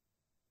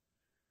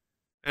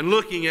 And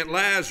looking at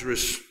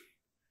Lazarus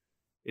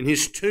in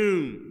his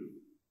tomb,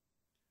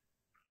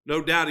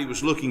 no doubt he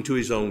was looking to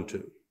his own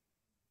tomb.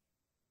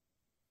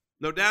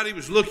 No doubt he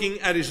was looking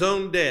at his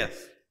own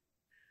death.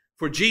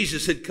 For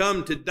Jesus had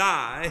come to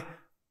die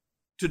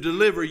to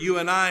deliver you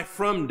and I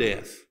from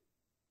death.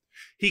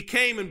 He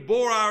came and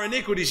bore our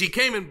iniquities. He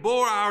came and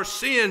bore our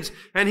sins,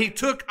 and he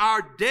took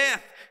our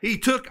death. He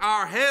took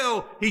our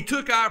hell. He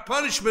took our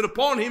punishment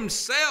upon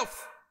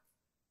himself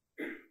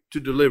to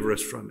deliver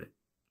us from it.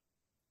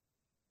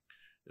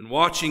 And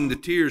watching the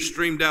tears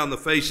stream down the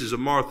faces of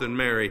Martha and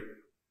Mary,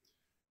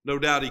 no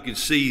doubt he could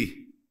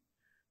see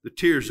the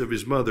tears of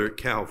his mother at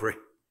Calvary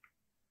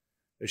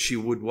as she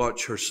would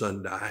watch her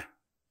son die.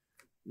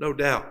 No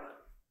doubt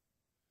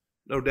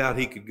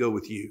he could go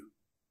with you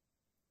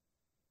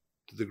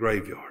to the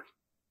graveyard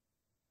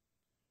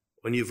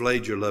when you've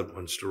laid your loved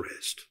ones to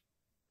rest.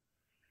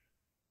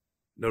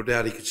 No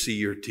doubt he could see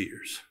your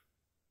tears.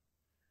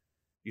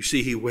 You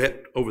see, he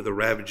wept over the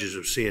ravages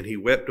of sin. He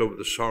wept over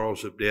the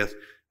sorrows of death.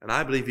 And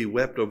I believe he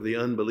wept over the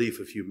unbelief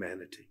of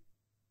humanity.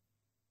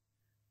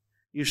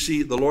 You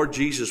see, the Lord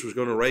Jesus was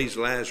going to raise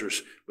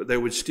Lazarus, but there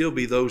would still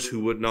be those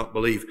who would not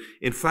believe.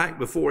 In fact,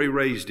 before he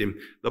raised him,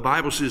 the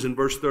Bible says in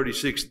verse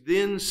 36,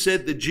 Then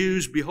said the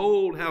Jews,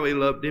 Behold how he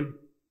loved him.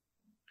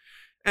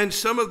 And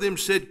some of them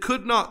said,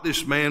 Could not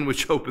this man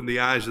which opened the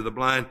eyes of the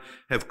blind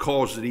have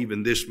caused that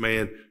even this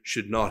man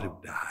should not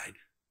have died?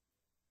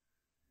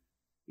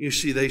 You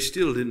see, they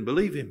still didn't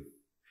believe him.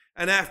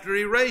 And after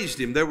he raised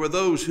him, there were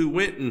those who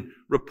went and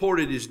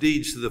reported his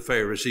deeds to the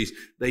Pharisees.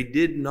 They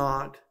did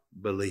not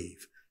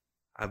believe.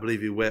 I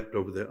believe he wept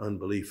over the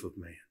unbelief of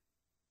man.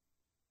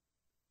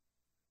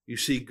 You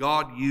see,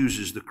 God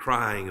uses the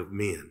crying of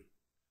men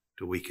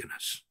to weaken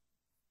us.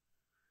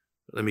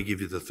 Let me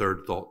give you the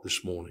third thought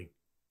this morning.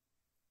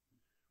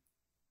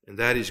 And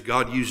that is,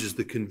 God uses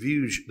the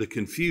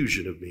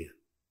confusion of men.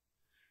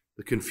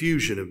 The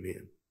confusion of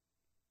men.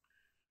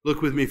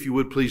 Look with me, if you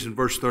would, please, in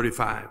verse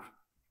 35.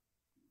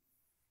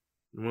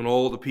 And when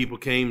all the people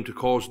came to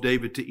cause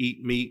David to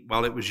eat meat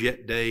while it was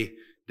yet day,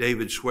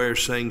 David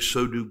swears, saying,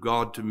 So do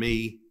God to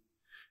me,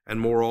 and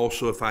more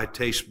also if I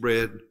taste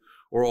bread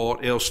or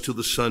aught else till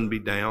the sun be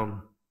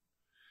down.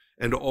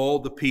 And all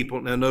the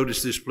people, now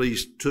notice this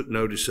please, took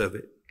notice of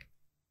it.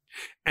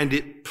 And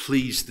it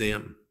pleased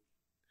them.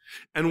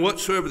 And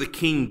whatsoever the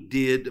king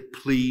did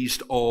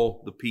pleased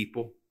all the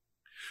people.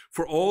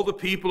 For all the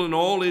people and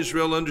all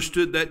Israel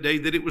understood that day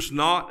that it was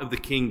not of the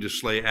king to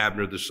slay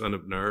Abner the son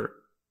of Ner.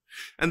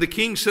 And the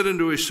king said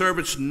unto his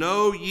servants,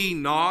 Know ye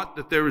not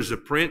that there is a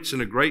prince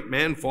and a great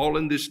man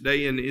fallen this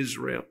day in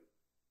Israel?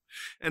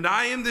 And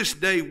I am this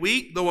day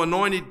weak, though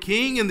anointed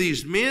king, and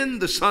these men,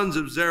 the sons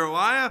of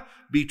Zeruiah,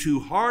 be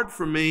too hard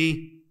for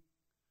me.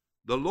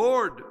 The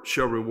Lord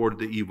shall reward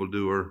the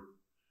evildoer,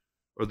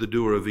 or the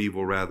doer of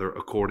evil rather,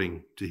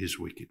 according to his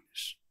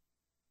wickedness.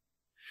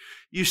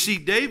 You see,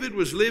 David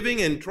was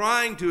living and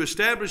trying to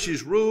establish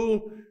his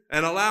rule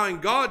and allowing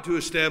God to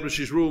establish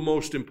his rule,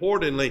 most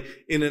importantly,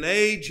 in an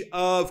age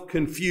of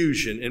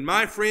confusion. And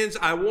my friends,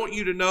 I want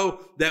you to know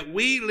that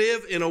we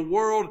live in a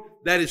world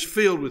that is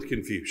filled with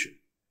confusion.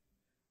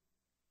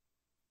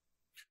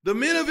 The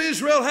men of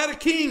Israel had a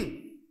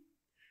king.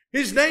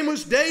 His name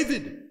was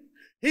David.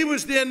 He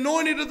was the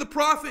anointed of the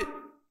prophet.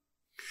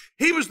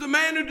 He was the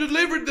man who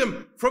delivered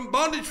them from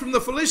bondage from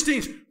the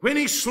Philistines when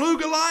he slew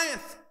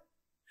Goliath.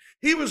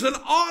 He was an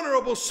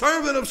honorable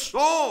servant of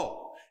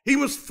Saul. He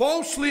was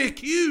falsely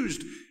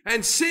accused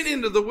and sent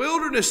into the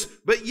wilderness,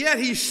 but yet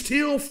he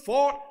still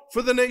fought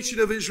for the nation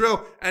of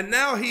Israel. And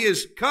now he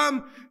has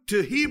come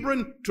to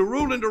Hebron to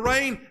rule and to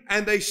reign,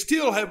 and they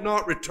still have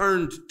not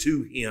returned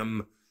to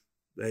him.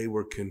 They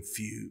were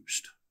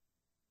confused.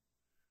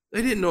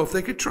 They didn't know if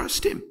they could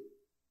trust him.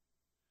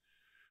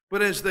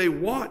 But as they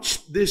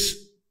watched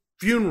this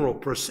funeral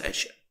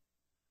procession,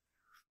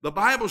 the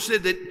Bible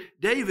said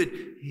that David,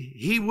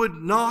 he would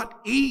not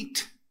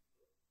eat.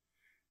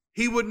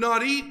 He would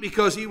not eat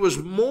because he was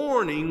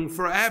mourning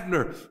for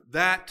Abner.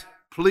 That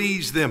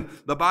pleased them.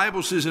 The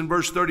Bible says in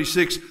verse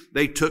 36,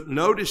 they took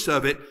notice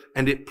of it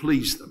and it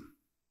pleased them.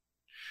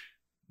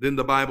 Then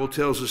the Bible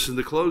tells us in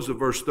the close of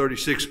verse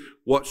 36,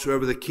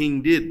 whatsoever the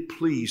king did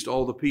pleased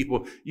all the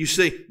people. You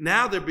see,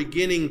 now they're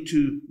beginning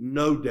to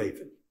know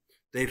David.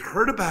 They'd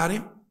heard about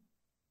him,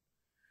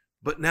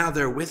 but now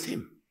they're with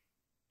him.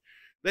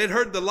 They'd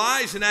heard the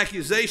lies and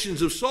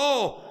accusations of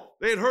Saul.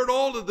 They'd heard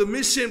all of the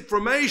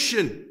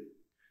misinformation,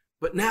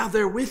 but now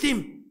they're with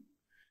him,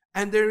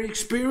 and they're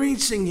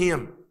experiencing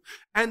him,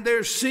 and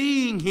they're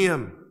seeing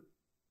him.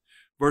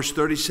 Verse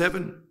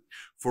 37,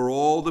 for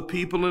all the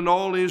people in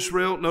all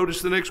Israel,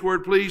 notice the next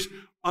word, please,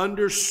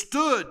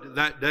 understood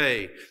that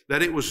day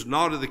that it was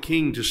not of the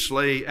king to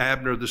slay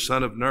Abner the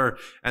son of Ner.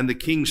 And the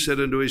king said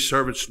unto his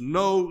servants,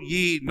 know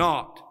ye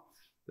not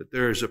that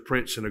there is a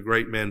prince and a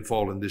great man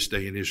fallen this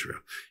day in Israel?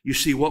 You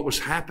see, what was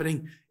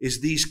happening is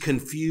these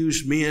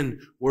confused men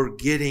were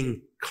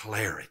getting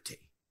clarity.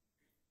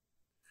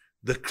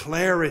 The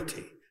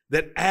clarity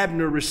that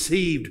Abner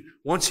received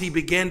once he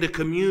began to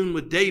commune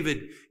with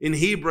David in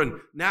Hebron.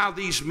 Now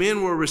these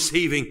men were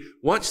receiving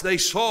once they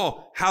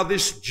saw how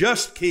this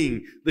just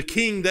king, the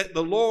king that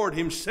the Lord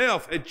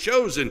himself had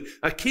chosen,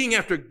 a king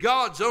after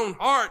God's own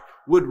heart,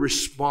 would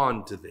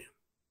respond to them.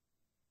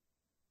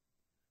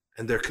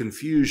 And their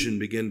confusion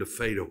began to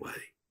fade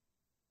away.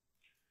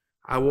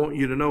 I want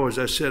you to know, as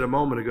I said a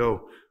moment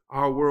ago,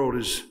 our world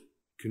is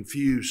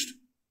confused.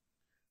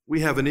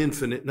 We have an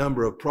infinite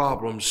number of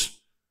problems,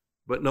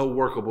 but no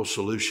workable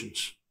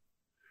solutions.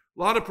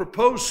 A lot of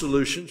proposed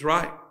solutions,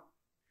 right?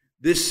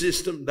 This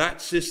system,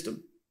 that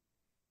system,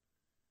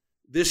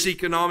 this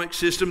economic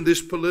system,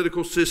 this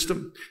political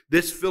system,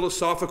 this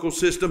philosophical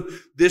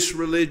system, this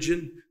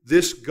religion,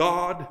 this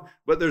God.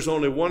 But there's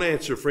only one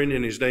answer, friend,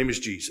 and his name is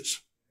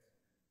Jesus.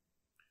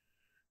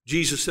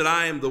 Jesus said,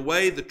 I am the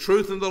way, the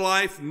truth, and the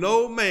life.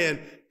 No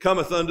man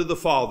cometh unto the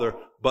Father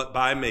but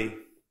by me.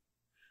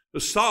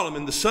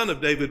 Solomon, the son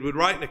of David, would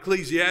write in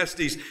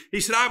Ecclesiastes,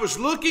 he said, I was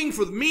looking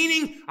for the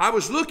meaning, I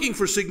was looking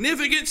for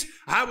significance,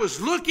 I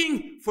was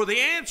looking for the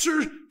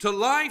answer to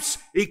life's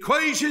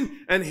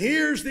equation, and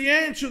here's the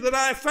answer that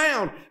I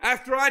found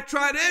after I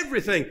tried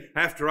everything,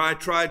 after I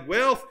tried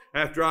wealth,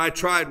 after I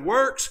tried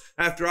works,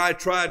 after I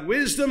tried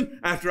wisdom,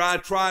 after I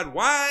tried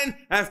wine,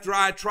 after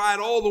I tried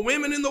all the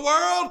women in the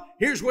world.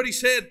 Here's what he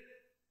said,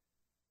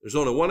 there's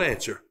only one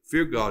answer,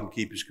 fear God and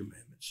keep his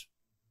commandments.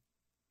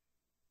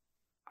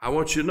 I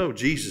want you to know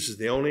Jesus is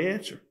the only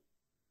answer.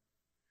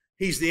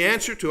 He's the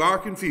answer to our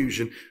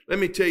confusion. Let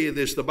me tell you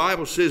this. The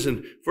Bible says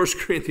in 1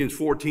 Corinthians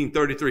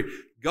 14:33,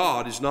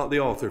 God is not the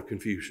author of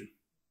confusion.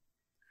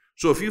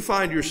 So if you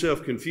find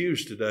yourself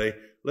confused today,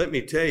 let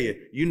me tell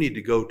you, you need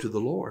to go to the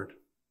Lord.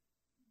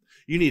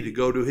 You need to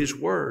go to his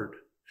word.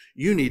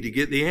 You need to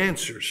get the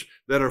answers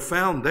that are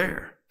found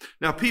there.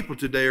 Now, people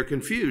today are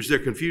confused. They're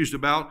confused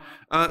about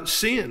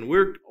sin.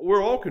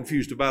 We're all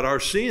confused about our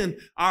sin.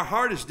 Our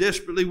heart is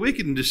desperately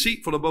wicked and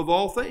deceitful above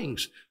all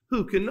things.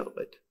 Who can know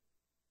it?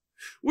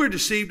 We're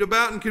deceived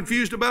about and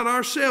confused about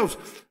ourselves.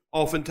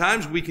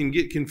 Oftentimes, we can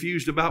get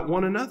confused about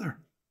one another.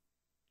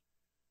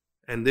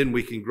 And then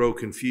we can grow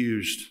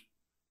confused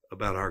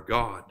about our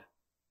God.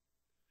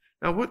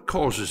 Now, what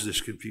causes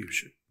this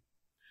confusion?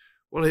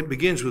 Well, it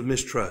begins with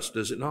mistrust,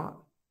 does it not?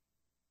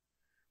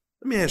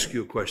 Let me ask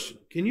you a question.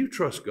 Can you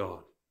trust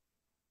God?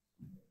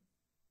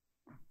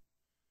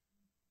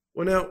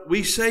 Well, now,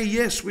 we say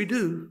yes, we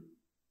do.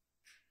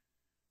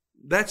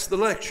 That's the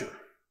lecture.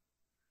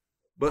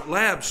 But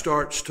lab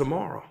starts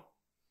tomorrow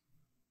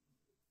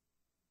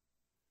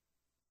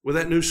with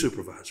that new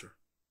supervisor,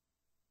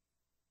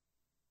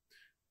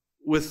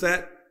 with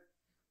that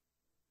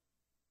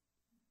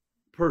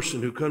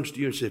person who comes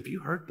to you and says, have you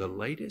heard the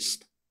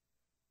latest?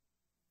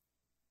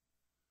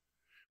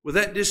 With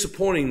that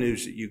disappointing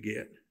news that you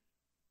get.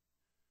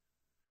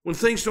 When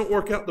things don't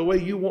work out the way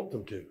you want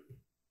them to.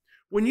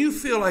 When you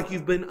feel like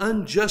you've been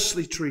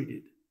unjustly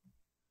treated.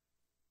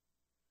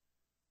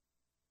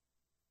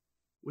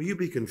 Will you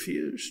be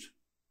confused?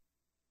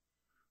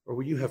 Or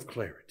will you have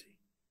clarity?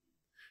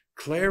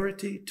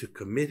 Clarity to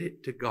commit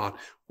it to God.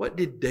 What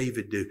did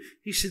David do?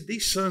 He said,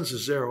 these sons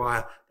of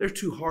Zeruiah, they're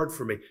too hard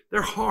for me.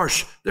 They're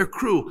harsh. They're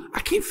cruel. I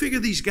can't figure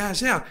these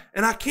guys out,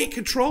 and I can't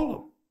control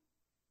them.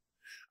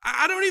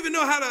 I don't even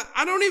know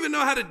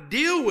how to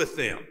deal with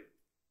them.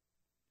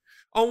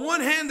 On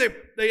one hand,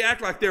 they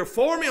act like they're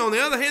for me. On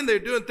the other hand, they're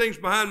doing things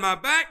behind my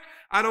back.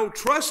 I don't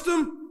trust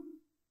them.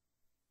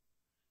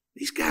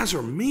 These guys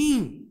are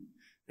mean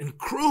and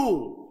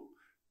cruel,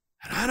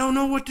 and I don't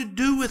know what to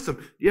do with them.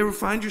 Do you ever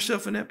find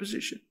yourself in that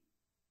position?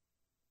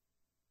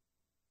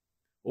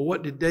 Well,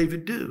 what did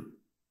David do?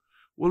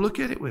 Well, look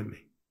at it with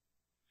me.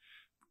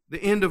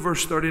 The end of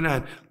verse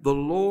 39, the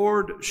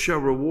Lord shall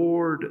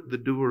reward the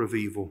doer of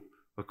evil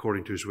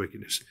according to his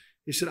wickedness.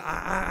 He said,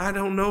 I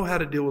don't know how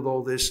to deal with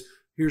all this.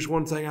 Here's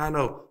one thing I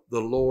know, the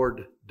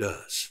Lord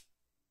does.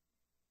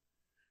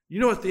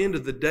 You know, at the end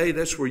of the day,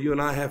 that's where you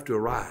and I have to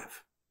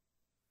arrive.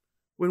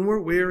 When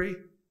we're weary,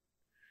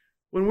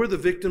 when we're the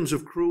victims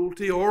of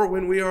cruelty, or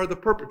when we are the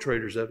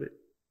perpetrators of it.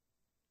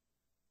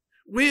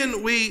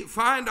 When we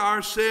find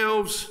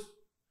ourselves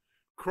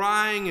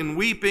crying and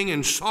weeping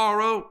in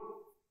sorrow,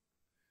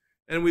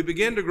 and we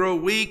begin to grow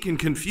weak in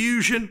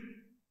confusion,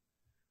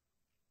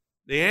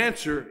 the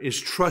answer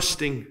is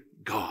trusting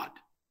God.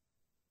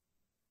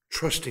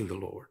 Trusting the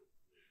Lord.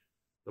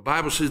 The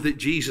Bible says that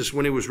Jesus,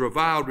 when he was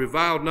reviled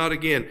not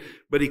again,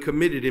 but he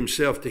committed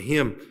himself to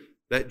him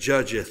that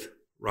judgeth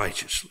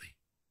righteously.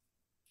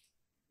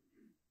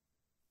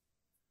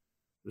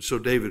 And so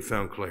David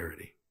found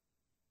clarity.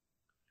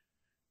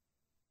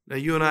 Now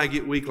you and I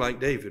get weak like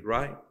David,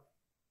 right?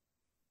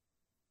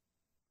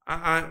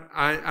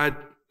 I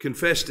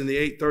confessed in the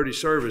 8:30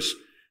 service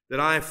that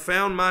I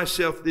found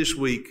myself this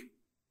week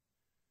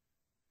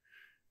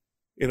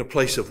in a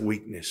place of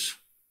weakness,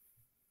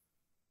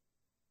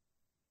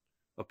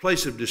 a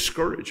place of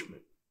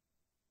discouragement.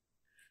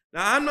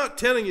 Now, I'm not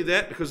telling you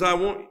that because I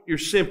want your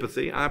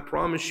sympathy. I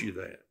promise you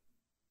that.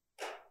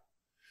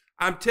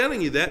 I'm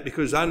telling you that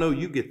because I know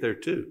you get there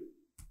too.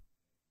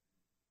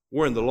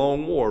 We're in the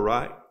long war,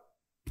 right?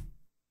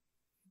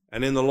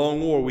 And in the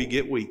long war, we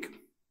get weak.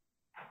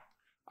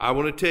 I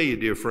want to tell you,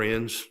 dear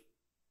friends,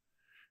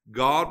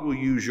 God will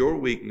use your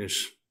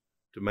weakness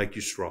to make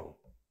you strong.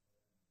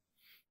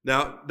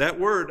 Now, that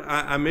word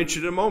I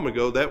mentioned a moment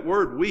ago, that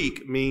word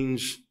weak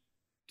means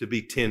to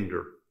be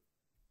tender.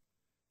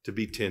 To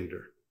be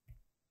tender.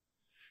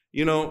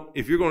 You know,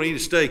 if you're going to eat a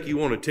steak, you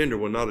want a tender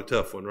one, not a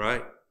tough one,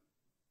 right?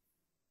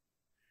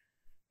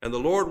 And the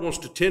Lord wants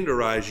to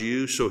tenderize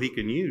you so he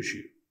can use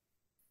you.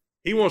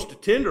 He wants to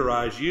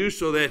tenderize you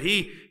so that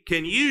he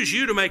can use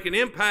you to make an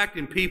impact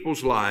in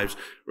people's lives.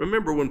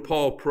 Remember when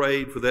Paul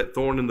prayed for that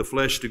thorn in the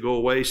flesh to go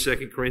away,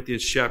 2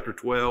 Corinthians chapter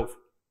 12?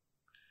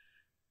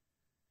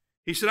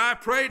 He said, I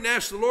prayed and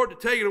asked the Lord to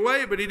take it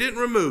away, but he didn't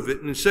remove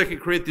it. And in 2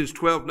 Corinthians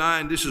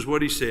 12:9, this is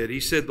what he said.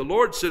 He said, the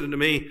Lord said unto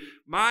me,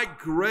 my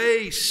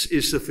grace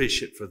is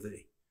sufficient for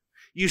thee.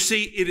 You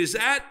see, it is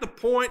at the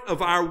point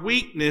of our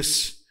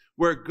weakness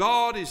where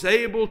God is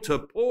able to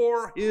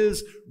pour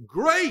his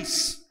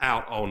grace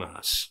out on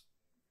us.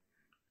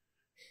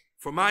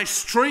 For my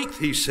strength,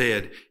 he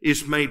said,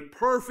 is made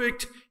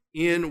perfect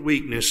in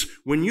weakness.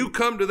 When you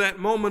come to that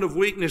moment of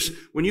weakness,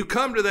 when you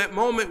come to that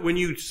moment when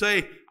you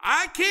say,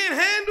 I can't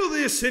handle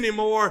this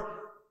anymore,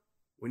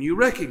 when you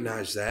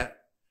recognize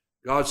that,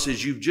 God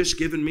says, you've just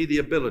given me the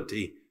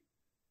ability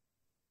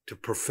to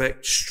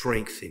perfect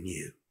strength in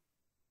you.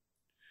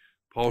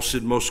 Paul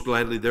said, most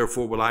gladly,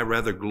 therefore, will I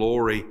rather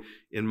glory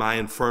in my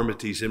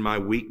infirmities, in my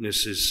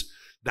weaknesses,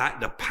 that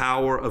the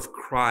power of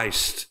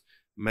Christ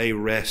may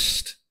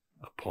rest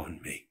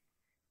upon me.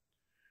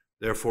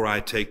 Therefore, I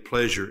take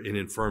pleasure in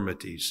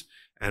infirmities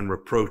and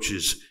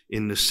reproaches,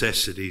 in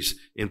necessities,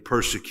 in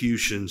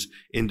persecutions,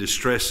 in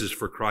distresses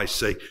for Christ's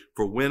sake.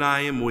 For when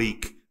I am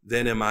weak,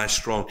 then am I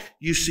strong.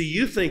 You see,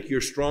 you think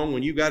you're strong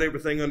when you got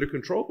everything under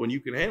control, when you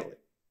can handle it.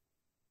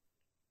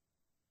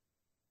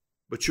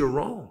 But you're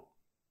wrong.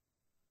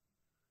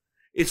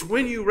 It's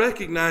when you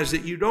recognize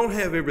that you don't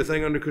have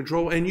everything under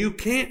control and you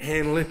can't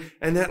handle it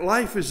and that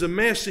life is a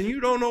mess and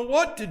you don't know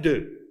what to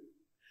do.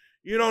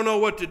 You don't know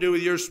what to do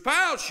with your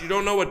spouse. You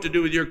don't know what to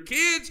do with your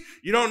kids.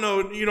 You don't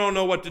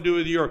know what to do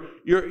with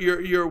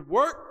your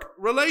work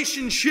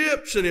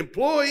relationships and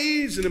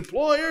employees and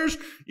employers.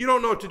 You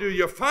don't know what to do with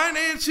your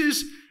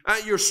finances.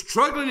 You're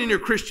struggling in your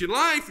Christian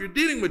life. You're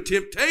dealing with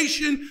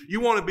temptation.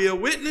 You want to be a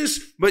witness,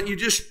 but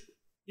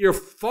you're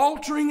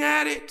faltering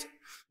at it.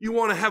 You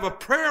want to have a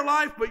prayer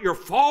life, but you're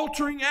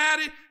faltering at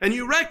it. And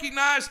you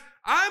recognize,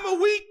 I'm a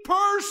weak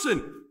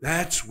person.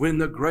 That's when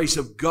the grace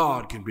of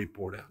God can be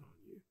poured out.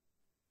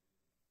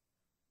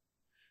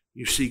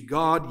 You see,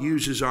 God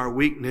uses our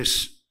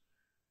weakness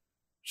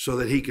so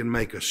that he can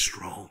make us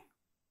strong.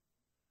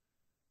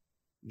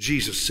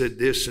 Jesus said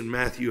this in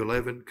Matthew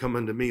 11, come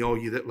unto me, all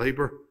you that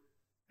labor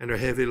and are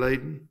heavy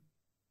laden,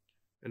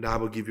 and I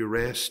will give you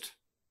rest.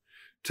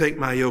 Take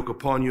my yoke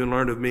upon you and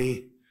learn of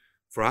me,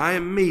 for I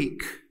am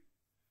meek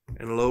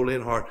and lowly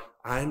in heart.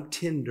 I am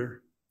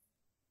tender.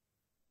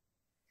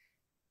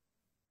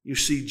 You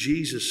see,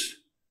 Jesus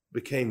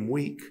became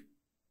weak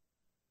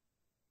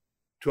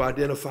to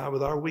identify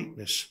with our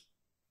weakness.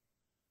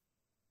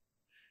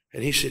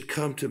 And he said,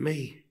 come to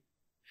me,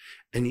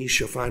 and ye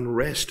shall find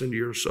rest unto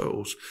your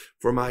souls.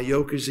 For my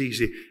yoke is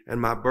easy, and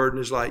my burden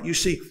is light. You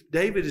see,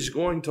 David is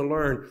going to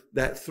learn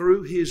that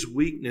through his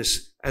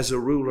weakness as a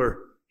ruler,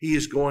 he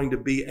is going to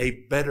be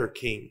a better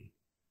king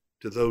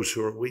to those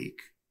who are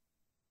weak.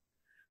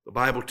 The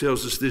Bible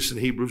tells us this in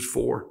Hebrews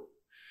 4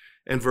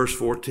 and verse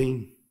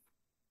 14.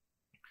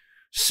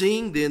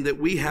 Seeing then that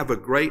we have a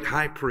great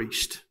high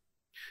priest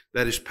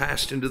that is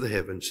passed into the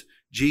heavens,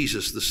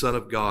 Jesus, the Son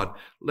of God,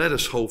 let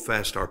us hold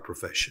fast our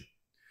profession.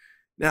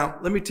 Now,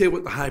 let me tell you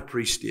what the high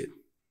priest did.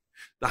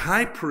 The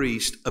high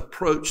priest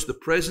approached the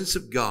presence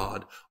of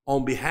God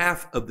on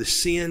behalf of the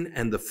sin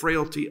and the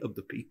frailty of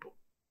the people.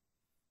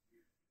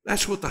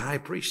 That's what the high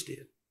priest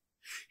did.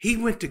 He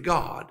went to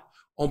God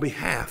on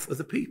behalf of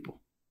the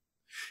people.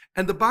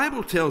 And the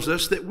Bible tells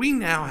us that we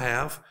now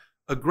have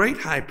a great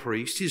high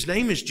priest. His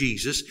name is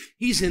Jesus.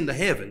 He's in the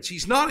heavens.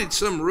 He's not in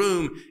some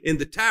room in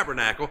the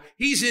tabernacle.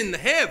 He's in the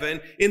heaven,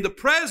 in the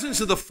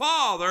presence of the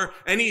Father,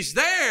 and he's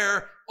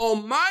there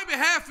on my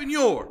behalf and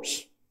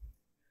yours.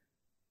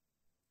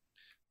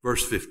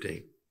 Verse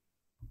 15.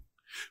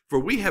 For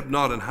we have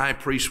not an high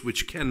priest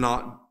which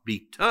cannot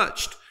be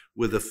touched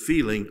with the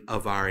feeling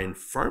of our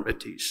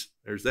infirmities.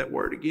 There's that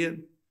word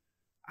again.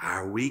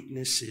 Our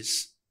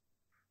weaknesses.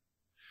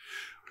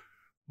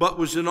 But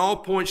was in all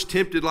points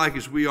tempted like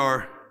as we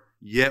are,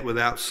 yet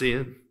without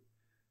sin.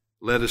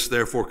 Let us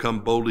therefore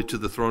come boldly to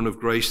the throne of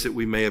grace that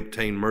we may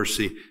obtain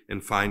mercy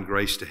and find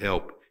grace to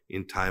help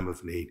in time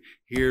of need.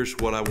 Here's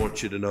what I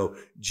want you to know.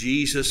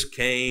 Jesus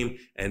came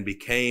and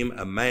became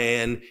a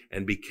man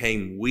and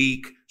became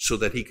weak so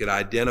that he could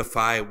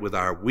identify with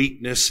our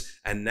weakness.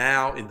 And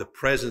now in the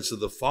presence of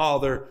the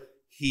Father,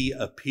 he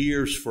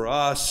appears for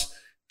us,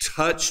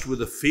 touched with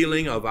the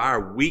feeling of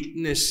our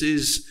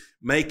weaknesses,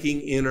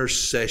 making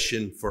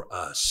intercession for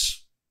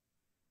us.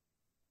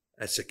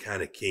 That's the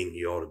kind of king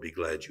you ought to be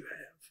glad you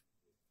have.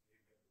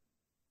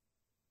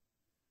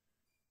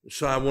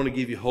 So I want to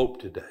give you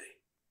hope today.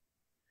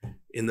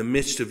 In the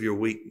midst of your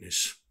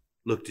weakness,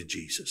 look to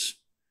Jesus.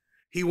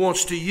 He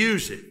wants to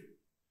use it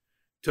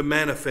to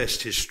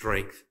manifest his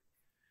strength.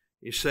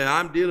 You say,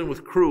 I'm dealing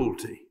with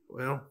cruelty.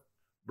 Well,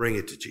 bring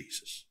it to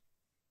Jesus.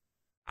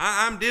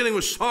 I'm dealing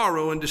with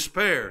sorrow and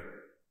despair.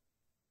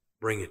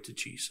 Bring it to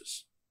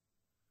Jesus.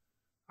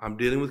 I'm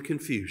dealing with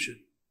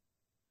confusion.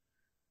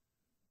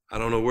 I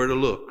don't know where to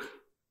look.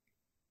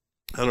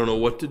 I don't know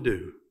what to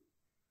do.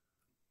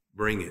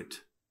 Bring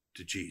it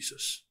to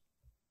Jesus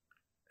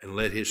and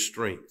let his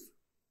strength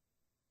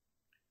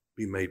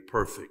be made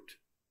perfect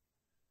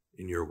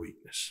in your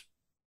weakness.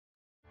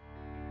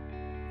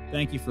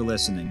 Thank you for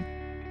listening.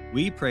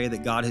 We pray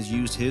that God has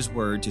used his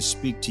word to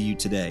speak to you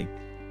today.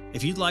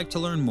 If you'd like to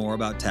learn more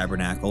about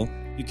Tabernacle,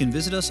 you can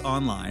visit us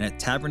online at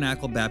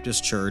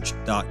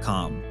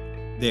tabernaclebaptistchurch.com.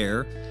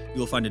 There,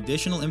 you'll find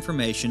additional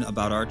information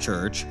about our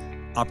church,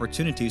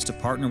 opportunities to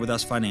partner with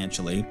us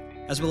financially,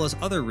 as well as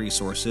other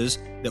resources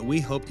that we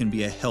hope can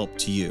be a help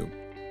to you.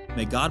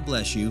 May God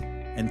bless you,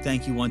 and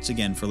thank you once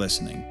again for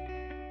listening.